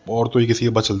लोगों पे, और तो ये किसी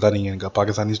का बस चलता नहीं है इनका,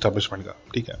 पाकिस्तानी स्टैब्लिशमेंट का,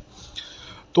 ठीक है।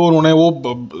 तो उन्होंने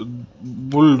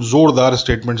वो ज़ोरदार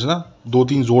स्टेटमेंट्स ना,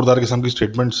 2-3 ज़ोरदार किस्म की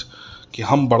स्टेटमेंट्स कि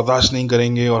हम बर्दाश्त नहीं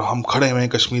करेंगे और हम खड़े हुए हैं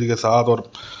कश्मीर के साथ, और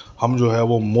हम जो है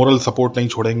वो मोरल सपोर्ट नहीं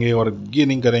छोड़ेंगे, और ये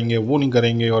नहीं करेंगे वो नहीं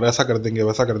करेंगे, और ऐसा कर देंगे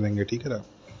वैसा कर देंगे, ठीक है ना।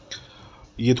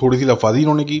 ये थोड़ी सी लफाजी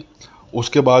इन्होंने की।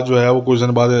 उसके बाद जो है वो कुछ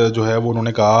दिन बाद जो है वो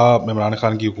उन्होंने कहा इमरान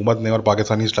खान की हुकूमत ने और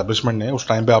पाकिस्तानी इस्टेब्लिशमेंट ने, उस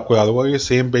टाइम पे आपको याद होगा कि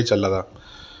सेम पेज चल रहा था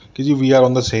कि जी we are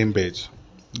on the same page.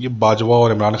 ये बाजवा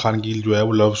और इमरान खान की जो है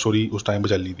वो लव स्टोरी उस टाइम पे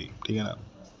चल रही थी, ठीक है ना।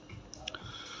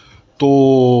 तो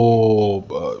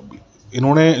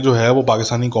इन्होंने जो है वो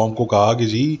पाकिस्तानी कौम को कहा कि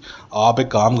जी आप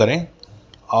एक काम करें,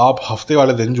 आप हफ्ते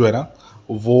वाले दिन जो है ना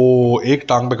वो एक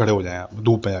टांग पे खड़े हो जाएं आप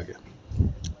धूप में जाके,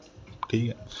 ठीक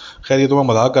है। खैर ये तो मैं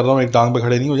मजाक कर रहा हूँ, एक टांग पे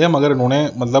खड़े नहीं हो जाए, मगर इन्होंने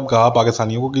मतलब कहा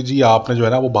पाकिस्तानियों को कि जी आपने जो है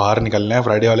ना वो बाहर निकलना है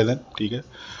फ्राइडे वाले दिन, ठीक है,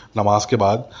 नमाज के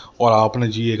बाद, और आपने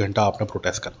जी 1 घंटा आपने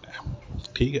प्रोटेस्ट करना है,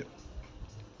 ठीक है।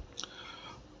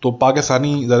 तो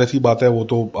पाकिस्तानी ज़ाहिर सी बात है वो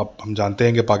तो अब हम जानते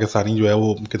हैं कि पाकिस्तानी जो है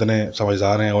वो कितने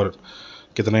समझदार हैं और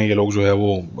कितने ये लोग जो है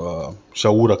वो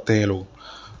शऊर रखते हैं ये लोग,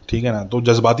 ठीक है ना। तो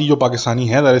जज्बाती जो पाकिस्तानी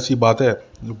है, ज़ाहिर सी बात है,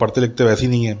 जो पढ़ते लिखते वैसे ही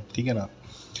नहीं है, ठीक है ना।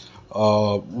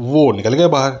 वो निकल गए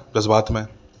बाहर जज्बात में,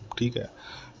 ठीक है।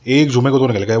 एक जुमे को तो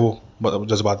निकल गए वो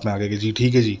जज्बात में आ गए कि जी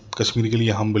ठीक है जी, कश्मीर के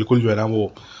लिए हम बिल्कुल जो है ना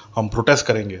वो हम प्रोटेस्ट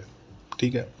करेंगे,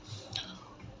 ठीक है।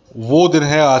 वो दिन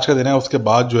है, आज का दिन है, उसके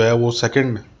बाद जो है वो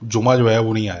सेकंड जुमा जो है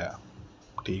वो नहीं आया,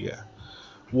 ठीक है।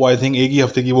 वो आई थिंक एक ही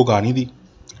हफ्ते की वो कहानी थी,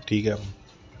 ठीक है।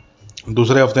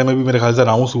 दूसरे हफ्ते में भी मेरे ख्याल से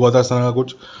अनाउंस हुआ था इस तरह का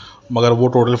कुछ, मगर वो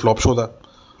टोटल फ्लॉप शो था।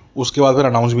 उसके बाद फिर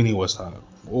अनाउंस भी नहीं हुआ इस तरह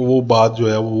का। वो बात जो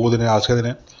है वो दिन है, आज का दिन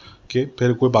है, कि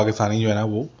फिर कोई पाकिस्तानी जो है ना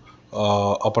वो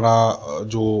अपना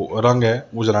जो रंग है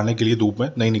वो जलाने के लिए धूप में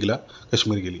नहीं निकला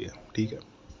कश्मीर के लिए, ठीक है।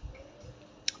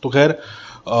 तो खैर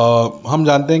हम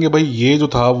जानते हैं कि भाई ये जो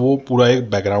था वो पूरा एक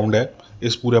बैकग्राउंड है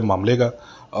इस पूरे मामले का।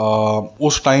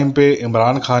 उस टाइम पे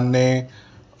इमरान खान ने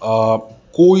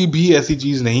कोई भी ऐसी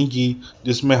चीज़ नहीं की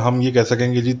जिसमें हम ये कह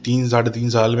सकें कि जी 3 साढ़े 3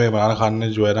 साल में इमरान खान ने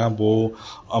जो है ना वो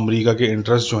अमेरिका के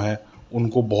इंटरेस्ट जो हैं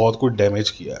उनको बहुत कुछ डैमेज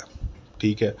किया है,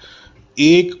 ठीक है।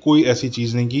 एक कोई ऐसी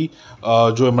चीज़ नहीं की।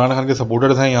 जो इमरान खान के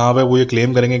सपोर्टर्स हैं यहाँ पे वो ये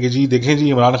क्लेम करेंगे कि जी देखें जी,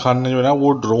 इमरान खान ने जो है ना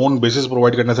वो ड्रोन बेसिस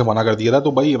प्रोवाइड करने से मना कर दिया था।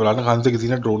 तो भाई इमरान खान से किसी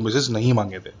ने ड्रोन बेसिस नहीं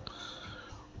मांगे थे,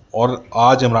 और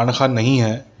आज इमरान खान नहीं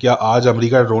है, क्या आज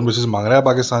अमेरिका ड्रोन बेसिस मांग रहा है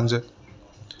पाकिस्तान से?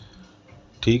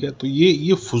 ठीक है। तो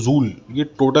ये फजूल, ये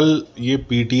टोटल ये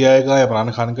पीटीआई का,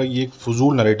 इमरान खान का ये एक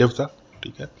फजूल नरेटिव था,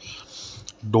 ठीक है।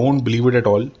 Don't believe it at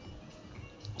all.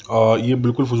 ये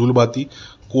बिल्कुल फजूल बात थी।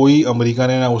 कोई अमेरिका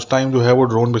ने ना उस टाइम जो है वो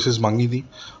ड्रोन बेसिस मांगी थी।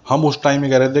 हम उस टाइम में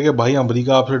कह रहे थे कि भाई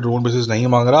अमेरिका आपसे ड्रोन बेसिस नहीं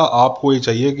मांग रहा, आपको ये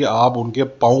चाहिए कि आप उनके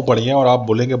पाँव पड़िए और आप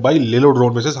बोलेंगे भाई ले लो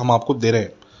ड्रोन बेसिस, हम आपको दे रहे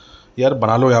हैं, यार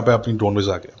बना लो यहाँ पे अपनी ड्रोन बेसिस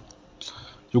आके।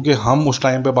 क्योंकि हम उस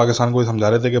टाइम पे पाकिस्तान को ये समझा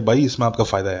रहे थे कि भाई इसमें आपका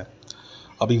फ़ायदा है,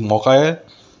 अभी मौका है,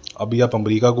 अभी आप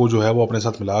अमेरिका को जो है वो अपने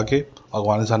साथ मिला के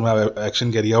अफगानिस्तान में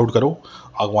एक्शन कैरी आउट करो।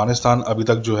 अफगानिस्तान अभी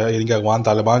तक जो है, यानी कि अफगान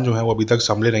तालिबान जो है वो अभी तक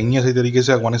संभले नहीं है सही तरीके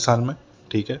से अफगानिस्तान में,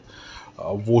 ठीक है।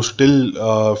 वो स्टिल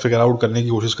फिगर आउट करने की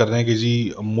कोशिश कर रहे हैं कि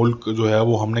जी मुल्क जो है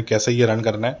वो हमने कैसे ये रन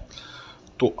करना है।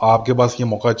 तो आपके पास ये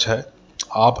मौका अच्छा है,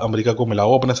 आप अमेरिका को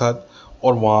मिलाओ अपने साथ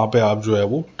और वहाँ पे आप जो है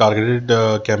वो टारगेटेड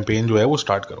कैंपेन जो है वो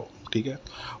स्टार्ट करो, ठीक है।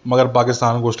 मगर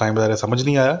पाकिस्तान को उस टाइम पर समझ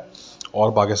नहीं आया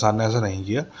और पाकिस्तान ने ऐसा नहीं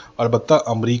किया। अलबत्ता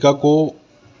अमेरिका को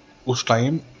उस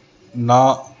टाइम ना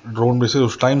ड्रोन बेसिस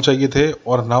उस टाइम चाहिए थे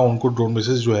और ना उनको ड्रोन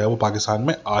बेसिस जो है वो पाकिस्तान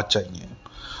में आज चाहिए।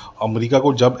 अमेरिका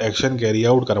को जब एक्शन कैरी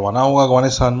आउट करवाना होगा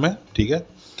अफगानिस्तान में, ठीक है,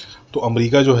 तो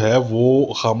अमेरिका जो है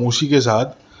वो खामोशी के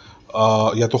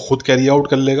साथ या तो खुद कैरी आउट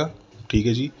कर लेगा, ठीक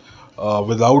है जी,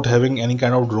 without having any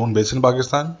kind of drone base in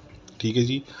Pakistan, ठीक है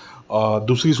जी।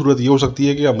 दूसरी सूरत ये हो सकती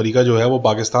है कि अमेरिका जो है वो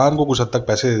पाकिस्तान को कुछ हद तक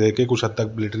पैसे दे के, कुछ हद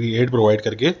तक मिलिट्री एड प्रोवाइड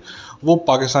करके वो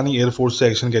पाकिस्तानी एयरफोर्स से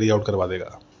एक्शन कैरी आउट करवा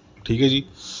देगा, ठीक है जी।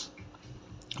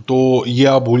 तो ये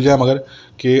आप भूल जाए मगर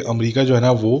कि अमेरिका जो है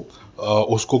ना वो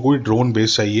उसको कोई ड्रोन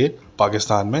बेस चाहिए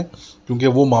पाकिस्तान में, क्योंकि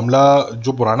वो मामला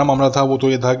जो पुराना मामला था वो तो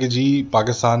ये था कि जी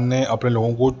पाकिस्तान ने अपने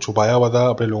लोगों को छुपाया हुआ था,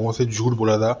 अपने लोगों से झूठ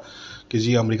बोला था कि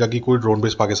जी अमेरिका की कोई ड्रोन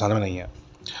बेस पाकिस्तान में नहीं है।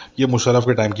 ये मुशर्रफ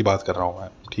के टाइम की बात कर रहा हूँ मैं,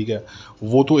 ठीक है।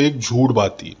 वो तो एक झूठ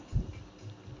बात थी।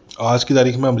 आज की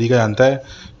तारीख में अमेरिका जानता है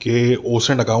कि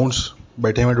ओसेंट अकाउंट्स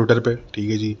बैठे हुए ट्विटर पे, ठीक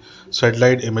है जी।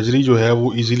 सैटेलाइट इमेजरी जो है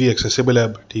वो इजीली एक्सेसिबल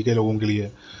है, ठीक है, लोगों के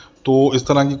लिए। तो इस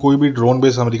तरह की कोई भी ड्रोन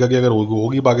बेस अमेरिका की अगर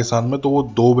होगी पाकिस्तान में तो वो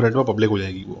 2 मिनट में पब्लिक हो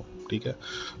जाएगी वो, ठीक है।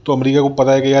 तो अमेरिका को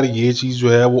पता है कि यार ये चीज़ जो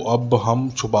है वो अब हम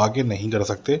छुपा के नहीं कर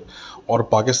सकते, और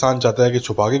पाकिस्तान चाहता है कि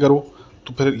छुपा के करो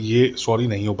तो फिर ये सॉरी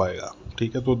नहीं हो पाएगा,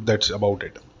 ठीक है। तो दैट्स अबाउट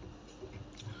इट।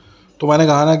 तो मैंने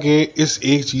कहा ना कि इस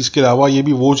एक चीज़ के अलावा ये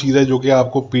भी वो चीज़ है जो कि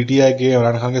आपको पीटीआई के,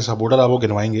 इमरान खान के सपोर्टर आपको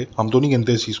गिनवाएंगे, हम तो नहीं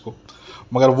गिनते इस चीज़ को,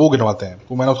 मगर वो गिनवाते हैं।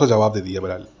 तो मैंने उसका जवाब दे दिया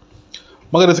बहरहाल।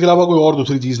 मगर इसके अलावा कोई और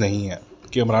दूसरी चीज़ नहीं है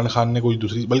कि इमरान खान ने कोई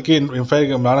दूसरी, बल्कि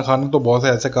इनफैक्ट इमरान खान ने तो बहुत से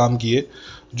ऐसे काम किए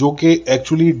जो कि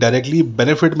एक्चुअली डायरेक्टली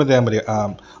बेनिफिट में थे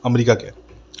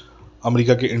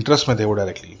अमेरिका के इंटरेस्ट में थे वो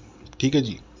डायरेक्टली, ठीक है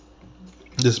जी।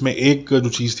 जिसमें एक जो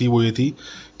चीज़ थी वो ये थी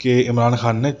कि इमरान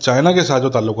खान ने चाइना के साथ जो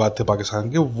ताल्लुकात थे पाकिस्तान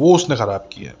के वो उसने ख़राब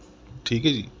किए, ठीक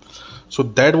है जी। So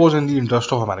that was in the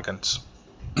interest of Americans.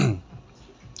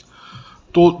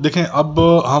 तो देखें, अब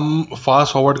हम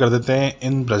फास्ट फॉरवर्ड कर देते हैं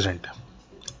इन प्रेजेंट,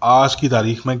 आज की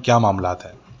तारीख में क्या मामलात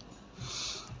हैं।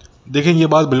 देखें, ये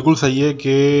बात बिल्कुल सही है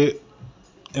कि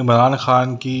इमरान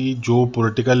खान की जो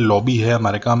पॉलिटिकल लॉबी है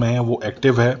अमेरिका में वो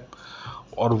एक्टिव है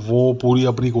और वो पूरी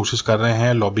अपनी कोशिश कर रहे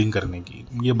हैं लॉबिंग करने की।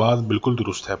 ये बात बिल्कुल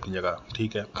दुरुस्त है अपनी जगह,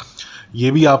 ठीक है।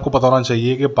 ये भी आपको पता होना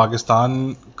चाहिए कि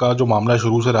पाकिस्तान का जो मामला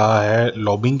शुरू से रहा है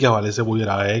लॉबिंग के हवाले से वो ये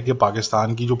रहा है कि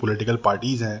पाकिस्तान की जो पॉलिटिकल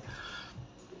पार्टीज़ हैं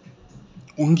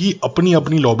उनकी अपनी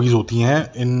अपनी लॉबीज़ होती हैं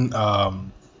इन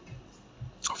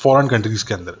फॉरेन कंट्रीज़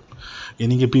के अंदर।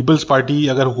 यानी कि पीपल्स पार्टी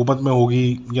अगर हुकूमत में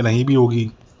होगी या नहीं भी होगी,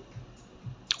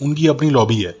 उनकी अपनी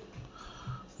लॉबी है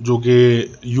जो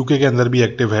कि यूके के अंदर भी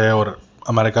एक्टिव है और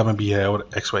अमेरिका में भी है और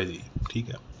XYZ, ठीक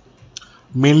है।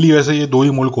 मेनली वैसे ये दो ही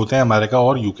मुल्क होते हैं, अमेरिका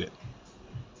और यूके।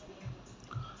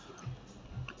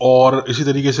 और इसी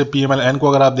तरीके से PMLN को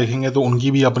अगर आप देखेंगे तो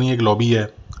उनकी भी अपनी एक लॉबी है,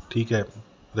 ठीक है,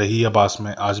 रही है पास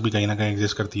में, आज भी कहीं ना कहीं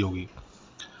एग्जिस्ट करती होगी।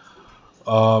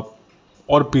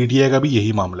 और PTI का भी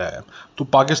यही मामला है। तो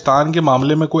पाकिस्तान के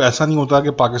मामले में कोई ऐसा नहीं होता कि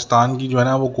पाकिस्तान की जो है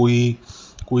ना वो कोई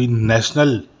कोई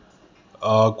नेशनल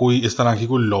कोई इस तरह की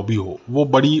कोई लॉबी हो। वो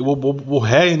बड़ी वो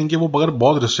है, यानी कि वो मगर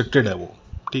बहुत रिस्ट्रिक्टेड है वो,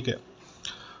 ठीक है।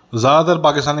 ज़्यादातर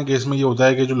पाकिस्तानी केस में ये होता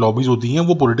है कि जो लॉबीज़ होती हैं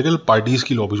वो पॉलिटिकल पार्टीज़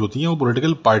की लॉबीज़ होती हैं, वो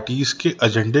पॉलिटिकल पार्टीज़ के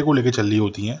एजेंडे को लेकर चल रही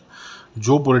होती हैं।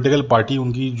 जो पॉलिटिकल पार्टी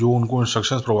उनकी जो उनको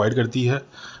इंस्ट्रक्शंस प्रोवाइड करती है,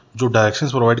 जो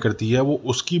डायरेक्शंस प्रोवाइड करती है, वो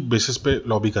उसकी बेसिस पे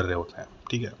लॉबी कर रहे होते हैं,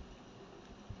 ठीक है।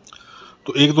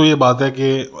 तो एक तो ये बात है कि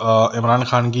इमरान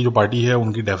खान की जो पार्टी है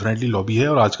उनकी डेफिनेटली लॉबी है।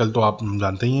 और आजकल तो आप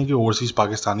जानते ही हैं कि ओवरसीज़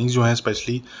पाकिस्तानीज़ जो हैं,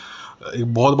 स्पेशली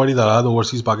एक बहुत बड़ी तादाद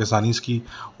ओवरसीज़ पाकिस्तानीज़ की,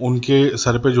 उनके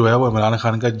सर पे जो है वो इमरान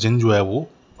खान का जिन जो है वो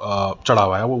चढ़ा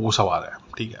हुआ है, वो सवार है,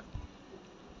 ठीक है।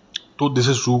 तो दिस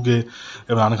इज़ ट्रू कि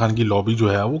इमरान खान की लॉबी जो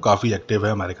है वो काफ़ी एक्टिव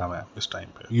है अमेरिका में इस टाइम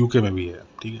पे, यूके में भी है,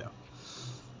 ठीक है।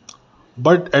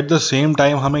 But at the same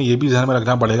time हमें ये भी ध्यान में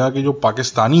रखना पड़ेगा कि जो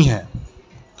पाकिस्तानी है,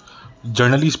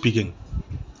 जनरली स्पीकिंग,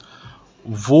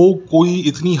 वो कोई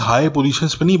इतनी हाई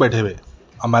पोजीशंस पे नहीं बैठे हुए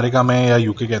अमेरिका में या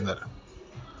यूके के अंदर,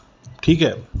 ठीक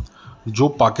है। जो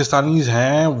पाकिस्तानीज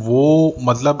हैं वो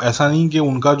मतलब ऐसा नहीं कि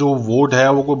उनका जो वोट है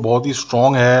वो कोई बहुत ही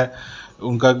स्ट्रांग है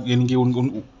उनका, यानी कि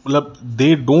मतलब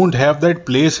they don't have that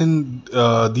place in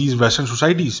these western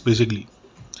societies. Basically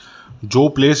जो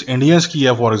प्लेस इंडियंस की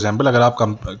है, फॉर एग्जांपल अगर आप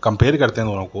कंपेयर करते हैं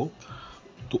दोनों को,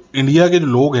 तो इंडिया के जो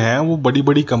लोग हैं वो बड़ी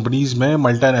बड़ी कंपनीज में,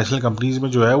 मल्टीनेशनल कंपनीज में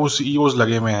जो है वो CEOs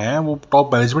लगे हुए हैं, वो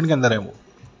टॉप मैनेजमेंट के अंदर हैं, वो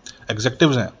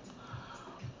एग्जीक्यूटिव्स हैं।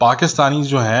 पाकिस्तानी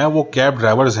जो हैं वो कैब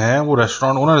ड्राइवर्स हैं, वो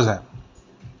रेस्टोरेंट ओनर्स हैं,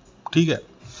 ठीक है।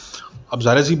 अब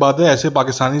जाहिर सी बात है ऐसे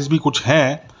पाकिस्तानीज भी कुछ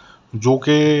हैं जो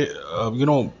कि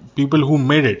people who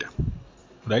made it,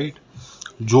 right,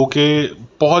 जो कि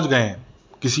पहुंच गए हैं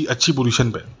किसी अच्छी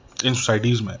पोजीशन पे इन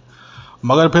सोसाइटीज़ में।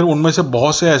 मगर फिर उनमें से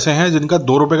बहुत से ऐसे हैं जिनका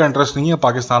 2 रुपए का इंटरेस्ट नहीं है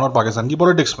पाकिस्तान और पाकिस्तान की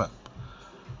पॉलिटिक्स में।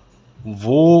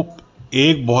 वो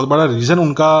एक बहुत बड़ा रीज़न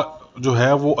उनका जो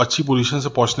है वो अच्छी पोजीशन से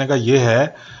पहुंचने का ये है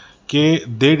कि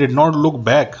they did not look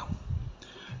back,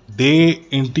 they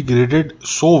integrated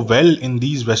so well in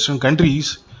these western countries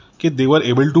कि they were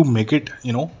able to make it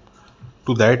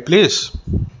to that place,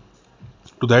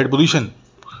 to that position।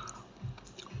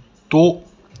 तो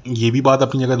ये भी बात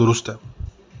अपनी जगह दुरुस्त है।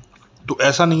 तो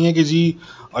ऐसा नहीं है कि जी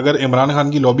अगर इमरान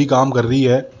खान की लॉबी काम कर रही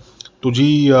है तो जी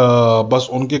बस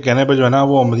उनके कहने पे जो है ना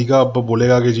वो अमेरिका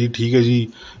बोलेगा कि जी ठीक है जी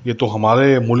ये तो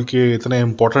हमारे मुल्क के इतने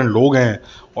इंपॉर्टेंट लोग हैं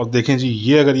और देखें जी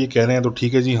ये अगर ये कह रहे हैं तो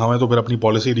ठीक है जी, हमें तो फिर अपनी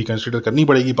पॉलिसी रिकंसिडर करनी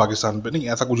पड़ेगी पाकिस्तान पे। नहीं,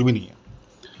 ऐसा कुछ भी नहीं है,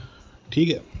 ठीक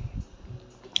है।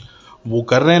 वो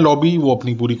कर रहे हैं लॉबी, वो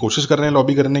अपनी पूरी कोशिश कर रहे हैं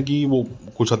लॉबी करने की, वो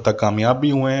कुछ हद तक कामयाब भी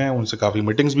हुए हैं, उनसे काफ़ी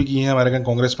मीटिंग्स भी की हैं अमेरिकन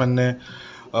कांग्रेसमैन ने,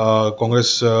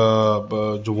 कांग्रेस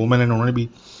जो वुमेन हैं उन्होंने भी,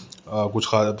 कुछ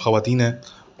खवातीन हैं।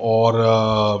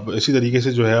 और इसी तरीके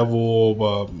से जो है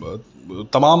वो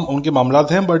तमाम उनके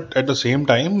मामलात हैं, but at the same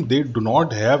time they do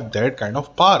not have that kind of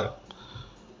power,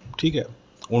 ठीक है।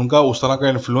 उनका उस तरह का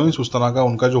इन्फ्लुएंस, उस तरह का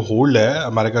उनका जो होल्ड है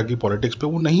अमेरिका की पॉलिटिक्स पे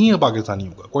वो नहीं है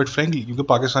पाकिस्तानियों का, क्वाइट फ्रेंकली। क्योंकि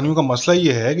पाकिस्तानियों का मसला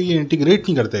ये है कि ये इंटीग्रेट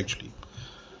नहीं करते एक्चुअली,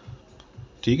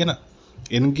 ठीक है ना।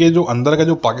 इनके जो अंदर का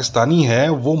जो पाकिस्तानी है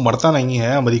वो मरता नहीं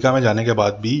है अमेरिका में जाने के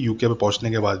बाद भी, यूके पे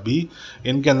पहुंचने के बाद भी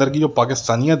इनके अंदर की जो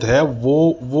पाकिस्तानियत है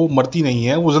वो मरती नहीं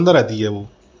है, वो जिंदा रहती है वो।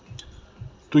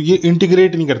 तो ये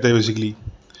इंटीग्रेट नहीं करते बेसिकली,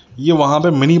 ये वहाँ पे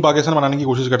मिनी पाकिस्तान बनाने की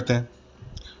कोशिश करते हैं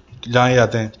जहाँ ये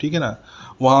आते हैं, ठीक है ना।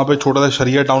 वहाँ पे छोटा सा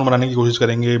शरिया टाउन बनाने की कोशिश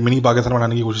करेंगे, मिनी पाकिस्तान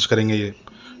बनाने की कोशिश करेंगे ये,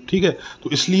 ठीक है। तो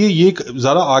इसलिए ये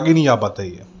ज़्यादा आगे नहीं आ पाता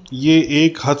है, ये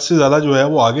एक हद से ज़्यादा जो है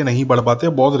वो आगे नहीं बढ़ पाते।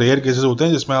 बहुत रेयर केसेस होते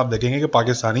हैं जिसमें आप देखेंगे कि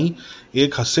पाकिस्तानी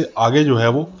एक हद से आगे जो है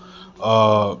वो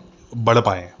बढ़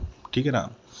पाए, ठीक है ना।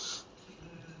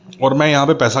 और मैं यहाँ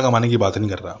पे पैसा कमाने की बात नहीं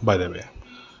कर रहा बाय द वे,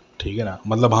 ठीक है ना।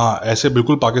 मतलब हाँ, ऐसे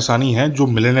बिल्कुल पाकिस्तानी हैं जो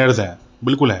मिलियनेयर्स हैं,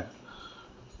 बिल्कुल हैं,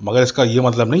 मगर इसका ये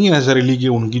मतलब नहीं है नेसेसरीली कि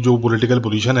उनकी जो पॉलिटिकल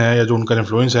पोजीशन है या जो उनका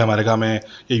इन्फ्लुएंस है अमेरिका में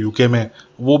या यूके में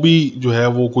वो भी जो है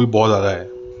वो कोई बहुत ज़्यादा है,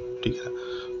 ठीक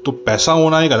है। तो पैसा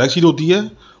होना एक अलग चीज़ होती है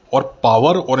और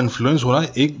पावर और इन्फ्लुएंस होना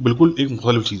एक बिल्कुल एक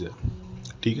मुख्तलिफ चीज़ है,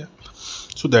 ठीक है।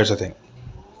 So that's a thing.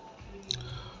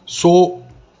 So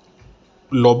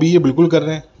lobby ये बिल्कुल कर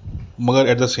रहे हैं, मगर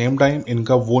एट द सेम टाइम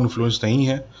इनका वो इन्फ्लुएंस नहीं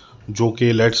है जो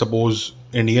कि लेट सपोज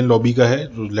इंडियन लॉबी का है,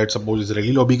 जो लेट सपोज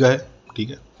इजरायली लॉबी का है, ठीक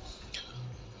है।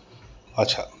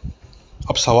 अच्छा,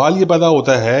 अब सवाल ये पैदा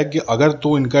होता है कि अगर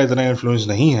तो इनका इतना इन्फ्लुएंस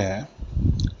नहीं है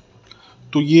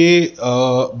तो ये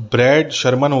ब्रैड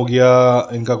शर्मन हो गया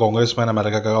इनका कांग्रेसमैन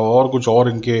अमेरिका का, और कुछ और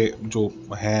इनके जो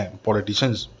हैं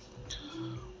पॉलिटिशियंस,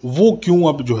 वो क्यों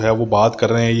अब जो है वो बात कर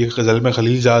रहे हैं, ये गज़ल में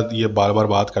खलीलजाद ये बार बार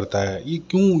बात करता है, ये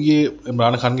क्यों ये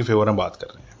इमरान खान के फेवर में बात कर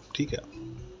रहे हैं। ठीक है,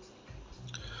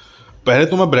 पहले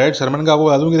तो मैं ब्रैड शर्मन का आपको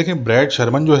बता दूं कि देखें, ब्रैड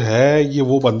शर्मन जो है ये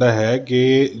वो बंदा है कि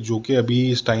जो कि अभी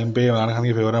इस टाइम पे इमरान खान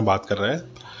के फेवर में बात कर रहा है।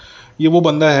 ये वो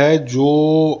बंदा है जो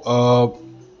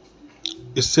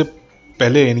इससे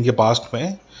पहले इनके पास्ट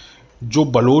में जो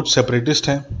बलोच सेपरेटिस्ट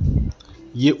हैं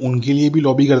ये उनके लिए भी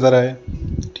लॉबी करता रहा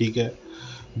है। ठीक है,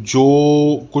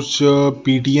 जो कुछ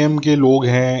पीटीएम के लोग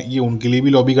हैं ये उनके लिए भी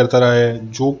लॉबी करता रहा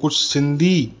है, जो कुछ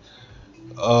सिंधी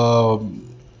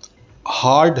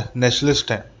हार्ड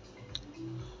नेशनलिस्ट हैं,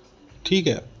 ठीक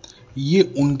है, ये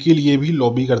उनके लिए भी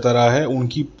लॉबी करता रहा है।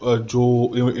 उनकी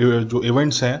जो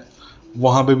इवेंट्स हैं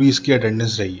वहाँ पे भी इसकी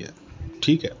अटेंडेंस रही है।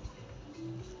 ठीक है,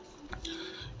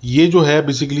 ये जो है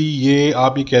बेसिकली ये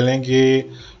आप ये कह लें कि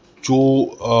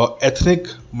जो एथनिक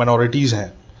माइनॉरिटीज़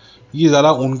हैं ये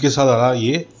ज़्यादा उनके साथ ज़्यादा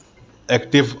ये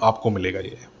एक्टिव आपको मिलेगा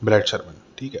ये ब्रैड शर्मन।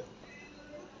 ठीक है,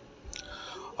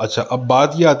 अच्छा, अब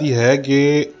बात ये आती है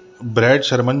कि ब्रैड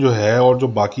शर्मन जो है और जो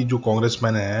बाकी जो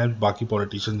कांग्रेसमैन हैं, बाकी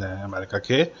पॉलिटिशियंस हैं अमेरिका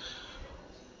के,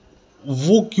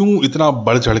 वो क्यों इतना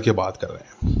बढ़ चढ़ के बात कर रहे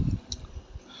हैं।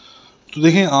 तो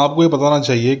देखें, आपको ये बताना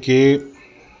चाहिए कि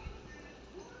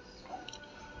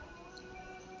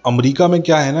अमेरिका में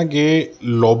क्या है ना कि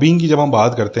लॉबिंग की जब हम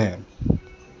बात करते हैं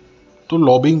तो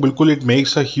लॉबिंग बिल्कुल it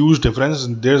makes a huge difference,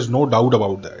 there is no doubt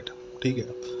about that. ठीक है,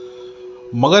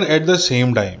 मगर eight the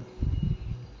same time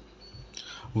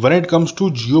when it comes to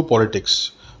geopolitics,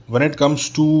 when it comes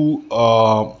to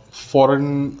foreign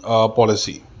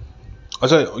policy,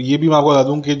 अच्छा ये भी मैं आपको बता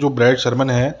दूं कि जो ब्रैड शर्मन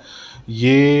है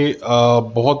ये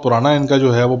बहुत पुराना इनका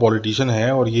जो है वो पॉलिटिशियन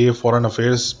है, और ये फॉरेन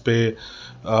अफेयर्स पे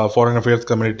फॉरेन अफेयर्स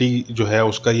कम्युनिटी जो है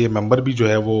उसका ये मेंबर भी जो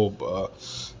है वो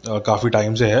काफ़ी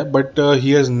टाइम से है, but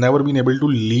he has never been able to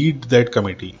lead that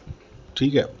committee.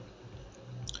 ठीक है,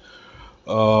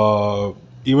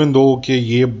 इवन दो कि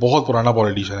ये बहुत पुराना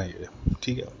पॉलिटिशियन है ये।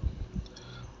 ठीक है,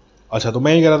 अच्छा, तो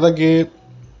मैं ये कह रहा था कि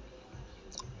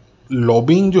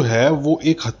लॉबिंग जो है वो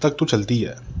एक हद तक तो चलती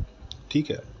है। ठीक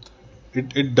है,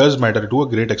 it does matter to a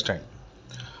great extent,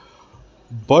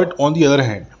 but on the other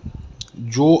hand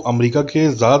जो अमेरिका के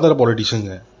ज़्यादातर पॉलिटिशियंस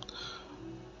हैं,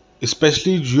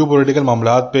 स्पेशली जियो पोलिटिकल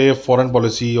मामला पे, फॉरेन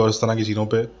पॉलिसी और इस तरह की चीज़ों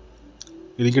पे,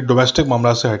 यानी कि डोमेस्टिक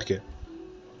मामला से हटके,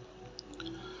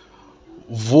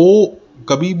 वो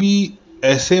कभी भी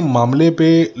ऐसे मामले पे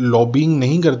लॉबिंग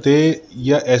नहीं करते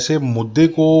या ऐसे मुद्दे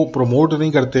को प्रमोट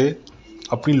नहीं करते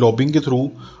अपनी लॉबिंग के थ्रू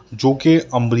जो कि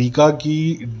अमेरिका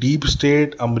की डीप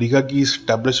स्टेट, अमेरिका की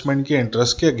इस्टेब्लिशमेंट के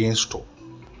इंटरेस्ट के अगेंस्ट हो।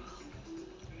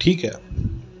 ठीक है,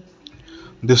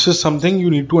 this is something you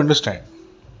need to understand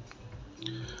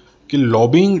कि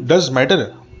lobbying does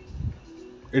matter,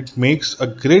 it makes a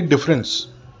great difference,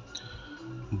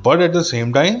 but at the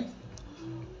same time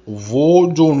वो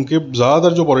जो उनके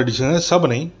ज़्यादातर जो पॉलिटिशियन हैं, सब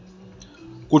नहीं,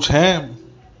 कुछ हैं,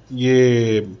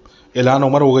 ये इल्हान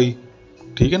उमर हो गई,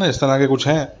 ठीक है ना, इस तरह के कुछ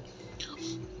हैं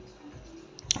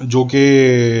जो कि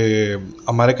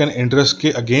अमेरिकन इंटरेस्ट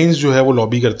के अगेंस्ट जो है वो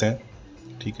लॉबी करते हैं।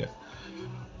 ठीक है,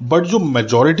 बट जो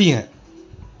मेजॉरिटी हैं,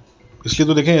 इसलिए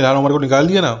तो देखें इल्हान उमर को निकाल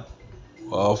दिया ना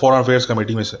फॉरेन अफेयर्स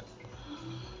कमेटी में से,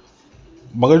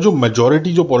 मगर जो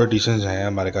मेजॉरिटी जो पॉलिटिशियंस हैं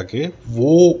अमेरिका के,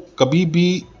 वो कभी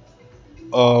भी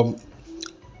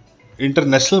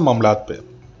इंटरनेशनल मामलात पे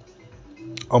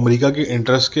अमेरिका के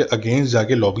इंटरेस्ट के अगेंस्ट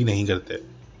जाके लॉबी नहीं करते।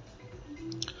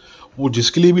 वो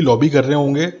जिसके लिए भी लॉबी कर रहे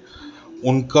होंगे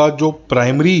उनका जो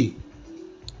प्राइमरी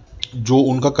जो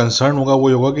उनका कंसर्न होगा वो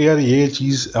होगा कि यार ये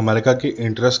चीज़ अमेरिका के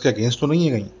इंटरेस्ट के अगेंस्ट तो नहीं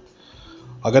है कहीं,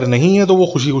 अगर नहीं है तो वो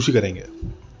खुशी खुशी करेंगे,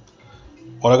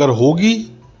 और अगर होगी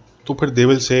तो फिर they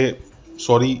will say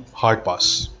sorry, hard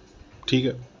पास। ठीक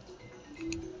है,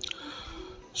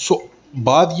 सो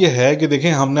बात यह है कि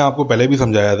देखें, हमने आपको पहले भी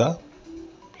समझाया था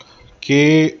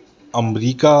कि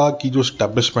अमेरिका की जो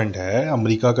स्टैब्लिशमेंट है,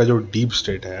 अमेरिका का जो डीप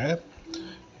स्टेट है,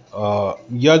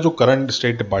 या जो करंट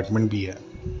स्टेट डिपार्टमेंट भी है,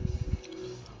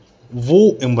 वो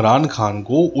इमरान खान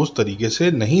को उस तरीके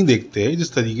से नहीं देखते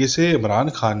जिस तरीके से इमरान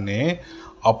खान ने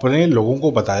अपने लोगों को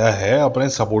बताया है, अपने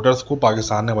सपोर्टर्स को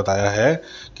पाकिस्तान ने बताया है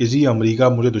कि जी अमेरिका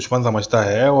मुझे दुश्मन समझता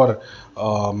है और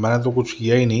मैंने तो कुछ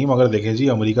किया ही नहीं, मगर देखें जी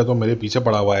अमेरिका तो मेरे पीछे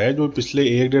पड़ा हुआ है, जो पिछले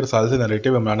 1-1.5 साल से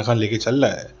नैरेटिव इमरान खान लेके चल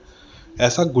रहा है।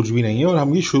 ऐसा कुछ भी नहीं है, और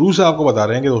हम ये शुरू से आपको बता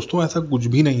रहे हैं कि दोस्तों ऐसा कुछ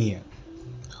भी नहीं है।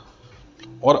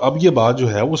 और अब ये बात जो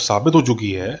है वो साबित हो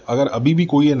चुकी है, अगर अभी भी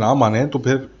कोई ये ना माने तो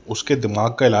फिर उसके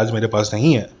दिमाग का इलाज मेरे पास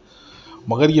नहीं है,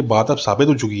 मगर ये बात अब साबित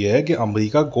हो चुकी है कि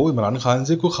अमेरिका को इमरान खान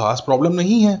से कोई ख़ास प्रॉब्लम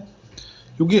नहीं है,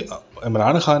 क्योंकि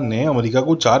इमरान खान ने अमेरिका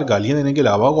को 4 गालियां देने के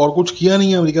अलावा और कुछ किया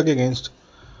नहीं है अमेरिका के अगेंस्ट।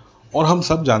 और हम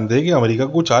सब जानते हैं कि अमेरिका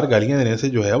को 4 गालियां देने से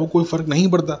जो है वो कोई फ़र्क नहीं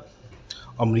पड़ता,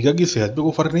 अमेरिका की सेहत पे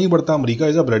कोई फ़र्क नहीं पड़ता। America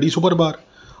is a bloody super power.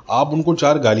 आप उनको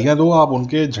 4 गालियां दो, आप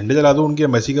उनके झंडे जला दो उनके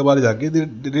एम्बेसी के बाहर जाके,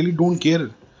 they really don't care.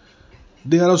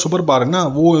 They are a super power ना,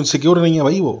 वो सिक्योर नहीं है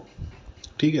भाई वो।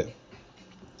 ठीक है,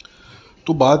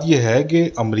 तो बात यह है कि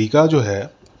अमेरिका जो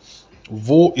है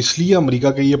वो, इसलिए अमेरिका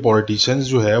के ये पॉलिटिशियंस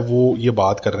जो है वो ये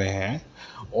बात कर रहे हैं।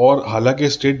 और हालांकि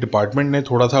स्टेट डिपार्टमेंट ने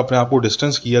थोड़ा सा अपने आप को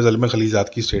डिस्टेंस किया ज़ल्म खलीजात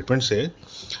की स्टेटमेंट से,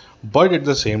 but at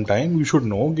the same time you should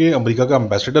know कि अमेरिका का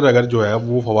एम्बेसडर अगर जो है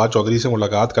वो फवाद चौधरी से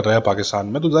मुलाकात कर रहा है पाकिस्तान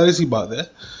में, तो जाहिर सी बात है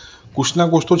कुछ ना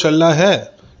कुछ तो चल रहा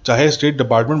है। चाहे स्टेट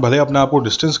डिपार्टमेंट भले अपने आप को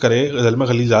डिस्टेंस करे ज़ल्म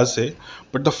खलीजात से,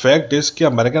 बट द फैक्ट इज़ कि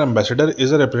American ambassador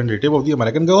is a representative of the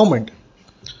American government.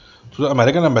 तो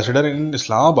अमेरिकन एम्बेसडर इन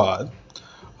इस्लामाबाद,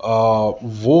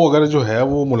 वो अगर जो है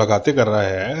वो मुलाकातें कर रहा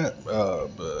है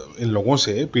इन लोगों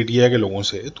से, पीटीआई के लोगों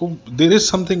से, तो there is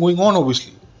something going on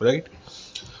obviously, right.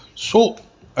 So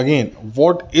again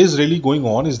what is really going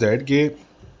on is that कि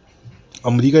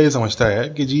अमेरिका ये समझता है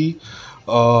कि जी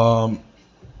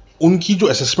उनकी जो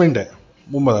असेसमेंट है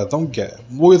वो मैं बताता हूँ क्या है।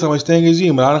 वो ये समझते हैं कि जी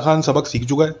इमरान खान सबक सीख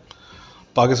चुका है,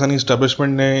 पाकिस्तानी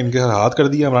इस्टेब्लिशमेंट ने इनके साथ हाथ कर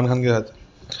दिया, इमरान खान के साथ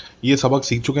ये सबक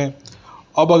सीख चुके हैं।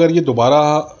 अब अगर ये दोबारा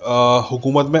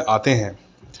हुकूमत में आते हैं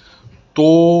तो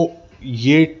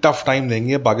ये टफ टाइम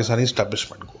देंगे पाकिस्तानी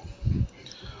इस्टेब्लिशमेंट को,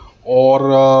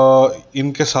 और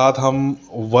इनके साथ हम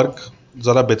वर्क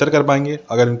ज़रा बेहतर कर पाएंगे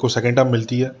अगर इनको सेकेंड टर्म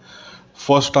मिलती है।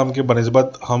 फर्स्ट टर्म के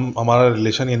बनस्बत हम हमारा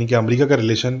रिलेशन यानी कि अमेरिका का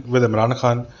relation with Imran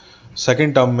Khan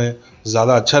second term में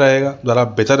ज़्यादा अच्छा रहेगा, ज़्यादा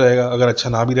बेहतर रहेगा। अगर अच्छा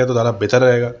ना भी रहे तो ज़्यादा बेहतर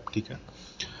रहेगा, ठीक है,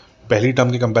 पहली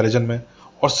टर्म के कंपैरिजन में।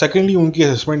 और सेकेंडली उनकी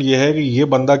असेसमेंट ये है कि ये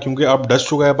बंदा क्योंकि अब डस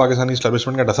चुका है, पाकिस्तानी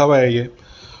इस्टेब्लिशमेंट का डसा हुआ है ये,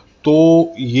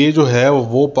 तो ये जो है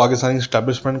वो पाकिस्तानी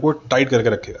इस्टेब्लिशमेंट को टाइट करके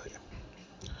रखेगा ये,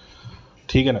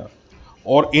 ठीक है ना।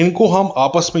 और इनको हम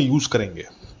आपस में यूज करेंगे,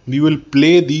 we will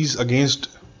play these against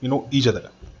each other.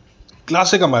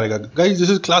 Classic America guys, this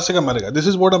is classic America, this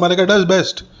is what America does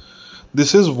best,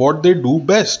 this is what they do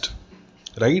best,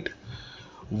 right.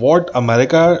 What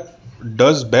America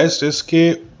does best is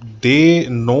के they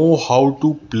know how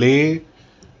to play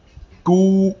to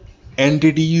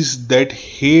entities that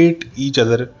hate each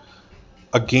other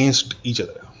against each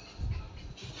other,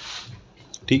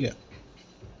 ठीक है।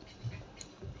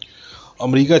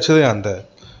 America अच्छे से जानता है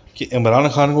कि इमरान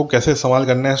खान को कैसे इस्तेमाल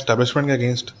करना है एस्टेब्लिशमेंट के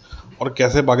अगेंस्ट, और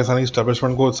कैसे पाकिस्तानी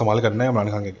एस्टेब्लिशमेंट को इस्तेमाल करना है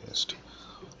इमरान खान के अगेंस्ट।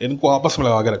 इनको आपस में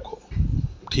लगा के रखो,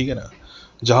 ठीक है ना।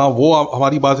 जहाँ वो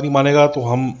हमारी बात नहीं मानेगा तो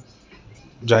हम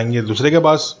जाएंगे दूसरे के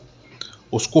पास,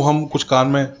 उसको हम कुछ कान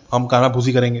में हम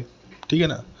कानाफूसी करेंगे, ठीक है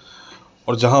ना।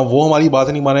 और जहां वो हमारी बात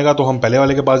नहीं मानेगा तो हम पहले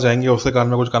वाले के पास जाएंगे, उसके कान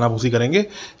में कुछ कानाफूसी करेंगे।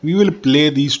 We will play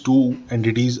these two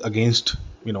entities against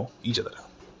each other.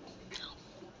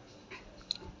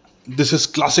 This is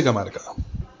classic America,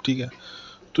 ठीक है।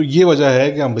 तो ये वजह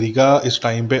है कि अमेरिका इस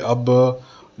टाइम पे अब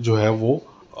जो है वो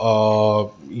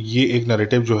ये एक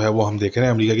नैरेटिव जो है वो हम देख रहे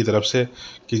हैं अमेरिका की तरफ से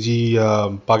कि जी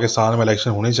पाकिस्तान में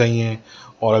इलेक्शन होने चाहिए,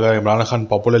 और अगर इमरान खान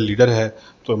पॉपुलर लीडर है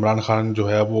तो इमरान खान जो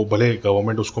है वो भले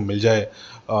गवर्नमेंट उसको मिल जाए,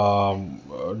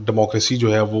 डेमोक्रेसी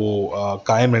जो है वो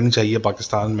कायम रहनी चाहिए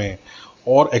पाकिस्तान में,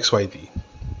 और एक्स वाई थी,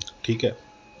 ठीक है।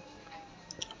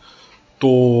 तो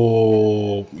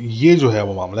ये जो है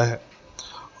वो मामला है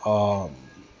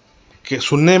कि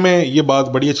सुनने में ये बात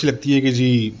बड़ी अच्छी लगती है कि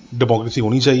जी डेमोक्रेसी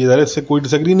होनी चाहिए, ज़रा इससे कोई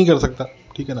डिसएग्री नहीं कर सकता,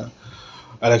 ठीक है ना।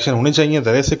 इलेक्शन होने चाहिए,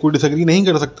 ज़रा इससे कोई डिसएग्री नहीं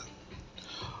कर सकता।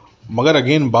 मगर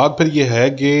अगेन बात फिर ये है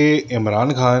कि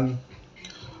इमरान खान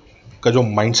का जो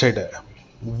माइंडसेट है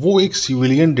वो एक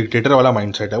सिविलियन डिक्टेटर वाला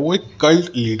माइंडसेट है, वो एक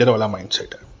कल्ट लीडर वाला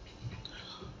माइंडसेट है,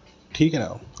 ठीक है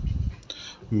ना।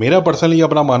 मेरा पर्सनली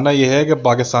अपना मानना यह है कि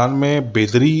पाकिस्तान में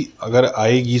बेहतरी अगर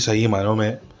आएगी सही मायनों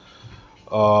में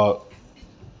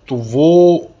तो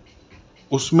वो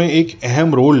उसमें एक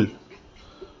अहम रोल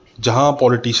जहां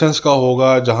पॉलिटिशियंस का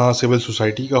होगा, जहां सिविल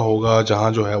सोसाइटी का होगा,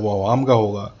 जहां जो है वो आवाम का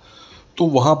होगा, तो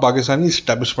वहाँ पाकिस्तानी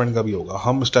इस्टेब्लिशमेंट का भी होगा।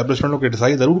 हम इस्टेब्लिशमेंट को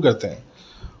क्रिटिसाइज ज़रूर करते हैं,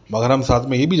 मगर हम साथ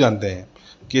में ये भी जानते हैं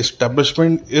कि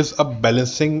establishment is a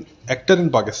balancing actor in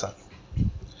Pakistan,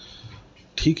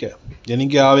 ठीक है। यानी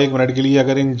कि आप एक मिनट के लिए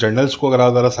अगर इन जर्नल्स को अगर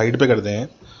आप ज़रा साइड पे कर दें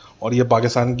और ये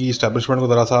पाकिस्तान की इस्टेब्लिशमेंट को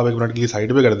ज़रा सा आप एक मिनट के लिए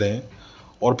साइड पे कर दें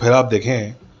और फिर आप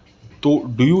देखें, तो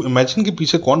डू यू इमेजिन कि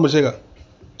पीछे कौन बचेगा?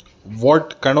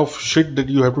 What kind of shit that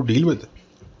you have to deal with?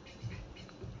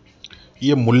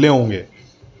 ये मुल्ले होंगे,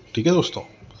 ठीक है दोस्तों।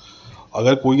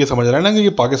 अगर कोई ये समझ रहा है ना कि ये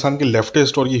पाकिस्तान के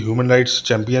लेफ्टिस्ट और ये ह्यूमन राइट्स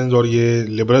चैंपियंस और ये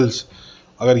लिबरल्स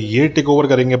अगर ये टेक ओवर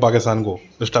करेंगे पाकिस्तान को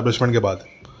इस्टेब्लिशमेंट के बाद,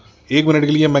 एक मिनट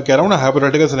के लिए मैं कह रहा हूँ ना,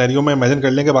 हाइपोथेटिकल सिनेरियो में इमेजिन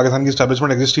कर लें कि पाकिस्तान की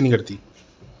एस्टैब्लिशमेंट एग्जिस्ट ही नहीं करती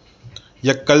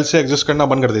या कल से एग्जिस्ट करना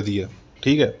बंद कर देती है,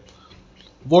 ठीक है,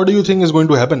 what do you think is going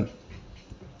to happen?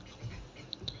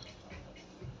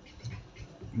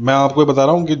 मैं आपको ये बता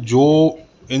रहा हूँ कि जो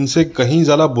इनसे कहीं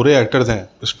ज़्यादा बुरे एक्टर्स हैं,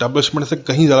 एस्टैब्लिशमेंट से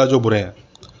कहीं ज़्यादा जो बुरे हैं,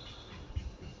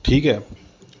 ठीक है,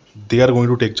 they are going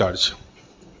to take charge.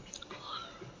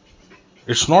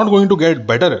 It's not going to get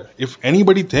better if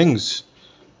anybody thinks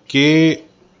कि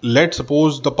let's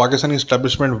suppose the Pakistani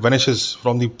establishment vanishes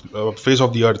from the face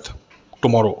of the earth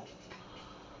tomorrow.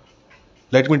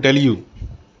 Let me tell you,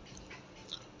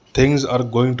 things are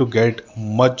going to get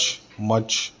much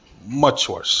much much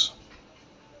worse.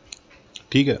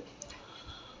 ठीक है,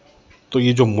 तो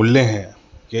ये जो मुल्ले हैं,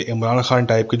 ये Imran Khan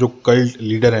type के जो कल्ट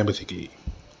लीडर हैं बेसिकली,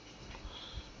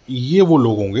 ये वो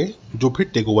लोग होंगे जो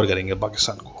फिर टेक ओवर करेंगे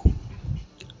पाकिस्तान को,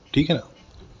 ठीक है ना.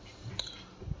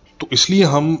 तो इसलिए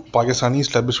हम पाकिस्तानी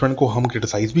इस्टेब्लिशमेंट को हम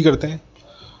क्रिटिसाइज़ भी करते हैं,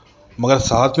 मगर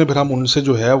साथ में फिर हम उनसे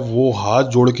जो है वो हाथ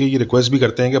जोड़ के ये रिक्वेस्ट भी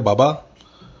करते हैं कि बाबा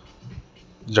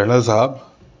जनरल साहब,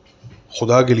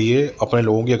 खुदा के लिए अपने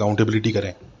लोगों की अकाउंटेबिलिटी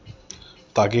करें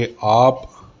ताकि आप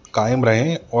कायम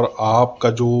रहें और आपका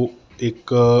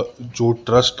जो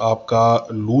ट्रस्ट आपका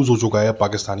लूज़ हो चुका है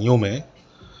पाकिस्तानियों में,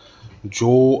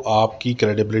 जो आपकी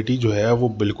क्रेडिबिलिटी जो है वो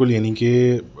बिल्कुल यानी कि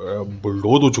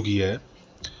बुलडोज हो चुकी है,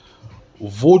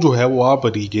 वो जो है वो आप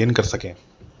रीगेन कर सकें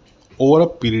over a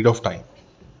period of time,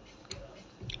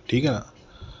 ठीक है ना.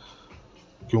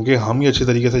 क्योंकि हम ये अच्छे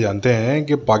तरीके से जानते हैं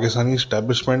कि पाकिस्तानी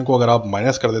इस्टेब्लिशमेंट को अगर आप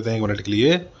माइनस कर देते हैं एक मिनट के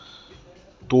लिए,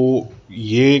 तो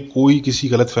ये कोई किसी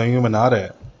गलत फहमी में ना रहे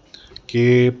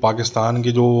कि पाकिस्तान के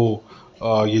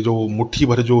ये जो मुट्ठी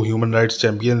भर जो ह्यूमन राइट्स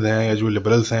चैम्पियंस हैं या जो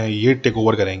लिबरल्स हैं, ये टेक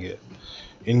ओवर करेंगे.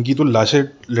 इनकी तो लाशें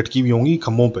लटकी हुई होंगी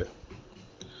खम्भों पे.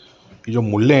 ये जो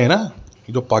मुल्ले हैं ना,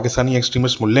 ये जो पाकिस्तानी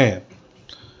एक्सट्रीमिस्ट मुल्ले हैं,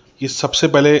 ये सबसे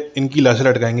पहले इनकी लाशें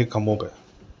लटकाएंगे खम्भों पे,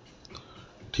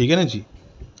 ठीक है ना जी.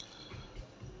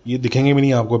 ये दिखेंगे भी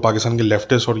नहीं आपको, पाकिस्तान के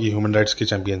लेफ्टिस्ट और ये ह्यूमन राइट्स के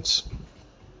चैंपियंस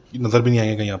नज़र भी नहीं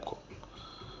आएंगे कहीं आपको,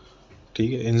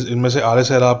 ठीक है. इनमें से आधे से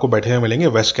ज़्यादा आपको बैठे हुए मिलेंगे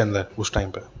वेस्ट के अंदर उस टाइम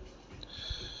पे.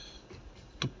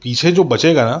 तो पीछे जो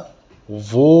बचेगा ना,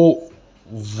 वो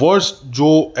वर्स्ट जो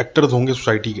एक्टर्स होंगे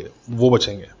सोसाइटी के, वो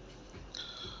बचेंगे.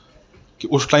 कि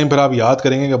उस टाइम पर आप याद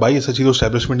करेंगे कि भाई ऐसा चीज़ तो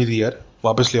स्टैब्लिशमेंट ही थी यार,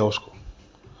 वापस ले आओ उसको,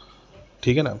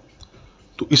 ठीक है ना.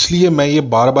 तो इसलिए मैं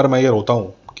ये रोता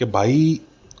हूँ कि भाई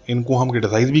इनको हम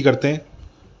क्रिटिसाइज़ भी करते हैं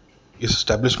इस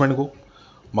इस्टेब्लिशमेंट को,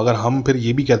 मगर हम फिर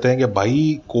ये भी कहते हैं कि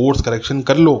भाई कोर्स करेक्शन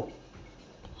कर लो,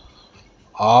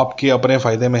 आपके अपने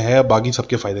फ़ायदे में है, बाकी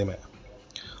सबके फ़ायदे में है.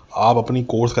 आप अपनी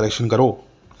कोर्स करेक्शन करो,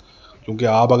 क्योंकि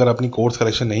आप अगर अपनी कोर्स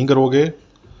करेक्शन नहीं करोगे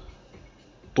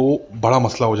तो बड़ा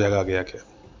मसला हो जाएगा आगे आके,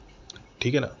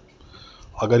 ठीक है ना.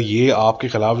 अगर ये आपके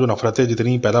ख़िलाफ़ जो नफ़रतें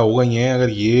जितनी पैदा हो गई हैं, अगर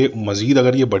ये मज़ीद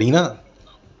अगर ये बढ़ी ना,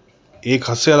 एक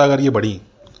हद से ज़्यादा अगर ये बढ़ी,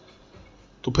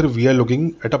 तो फिर we are looking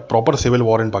at a proper civil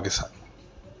war in Pakistan,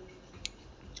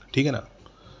 ठीक है ना.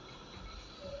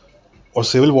 और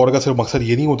सिविल वॉर का सिर्फ मकसद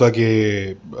ये नहीं होता कि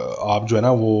आप जो है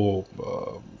ना वो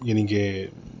यानी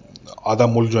कि आधा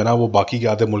मुल्क जो है ना वो बाकी के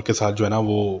आधे मुल्क के साथ जो है ना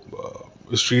वो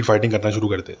स्ट्रीट फाइटिंग करना शुरू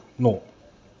करते. No,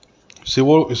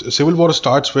 civil war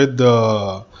starts with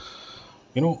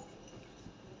you know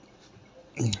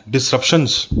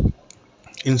disruptions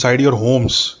inside your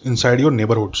homes, inside your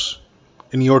neighbourhoods,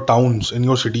 in your towns, in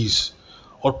your cities,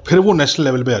 और फिर वो नेशनल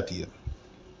लेवल पे आती है,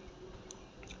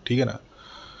 ठीक है ना.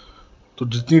 तो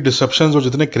जितनी डिसरप्शंस और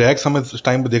जितने क्रैक्स हम इस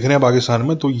टाइम पे देख रहे हैं पाकिस्तान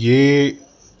में, तो ये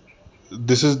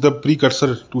this is the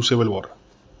precursor to civil war,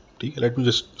 ठीक है. Let me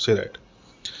just say that.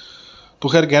 तो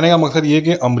खैर कहने का मकसद ये है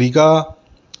कि अमेरिका,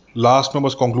 लास्ट में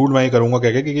बस कंक्लूड मैं ये करूँगा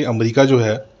कह के कि अमेरिका जो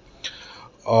है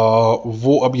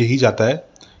वो अब यही चाहता है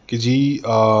कि जी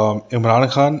Imran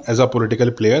Khan as a political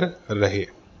player रहे,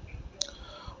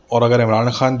 और अगर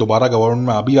इमरान खान दोबारा गवर्नमेंट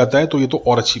में आ भी आता है तो ये तो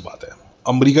और अच्छी बात है.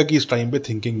 अमेरिका की इस टाइम पे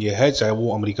थिंकिंग ये है, चाहे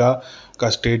वो अमेरिका का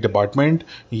स्टेट डिपार्टमेंट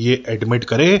ये एडमिट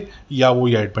करे या वो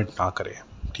ये एडमिट ना करे,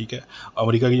 ठीक है.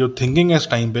 अमेरिका की जो थिंकिंग है इस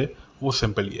टाइम पे वो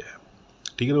सिंपल ये है,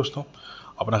 ठीक है दोस्तों.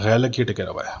 अपना ख्याल रखिए, टेक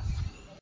केयर, बाय.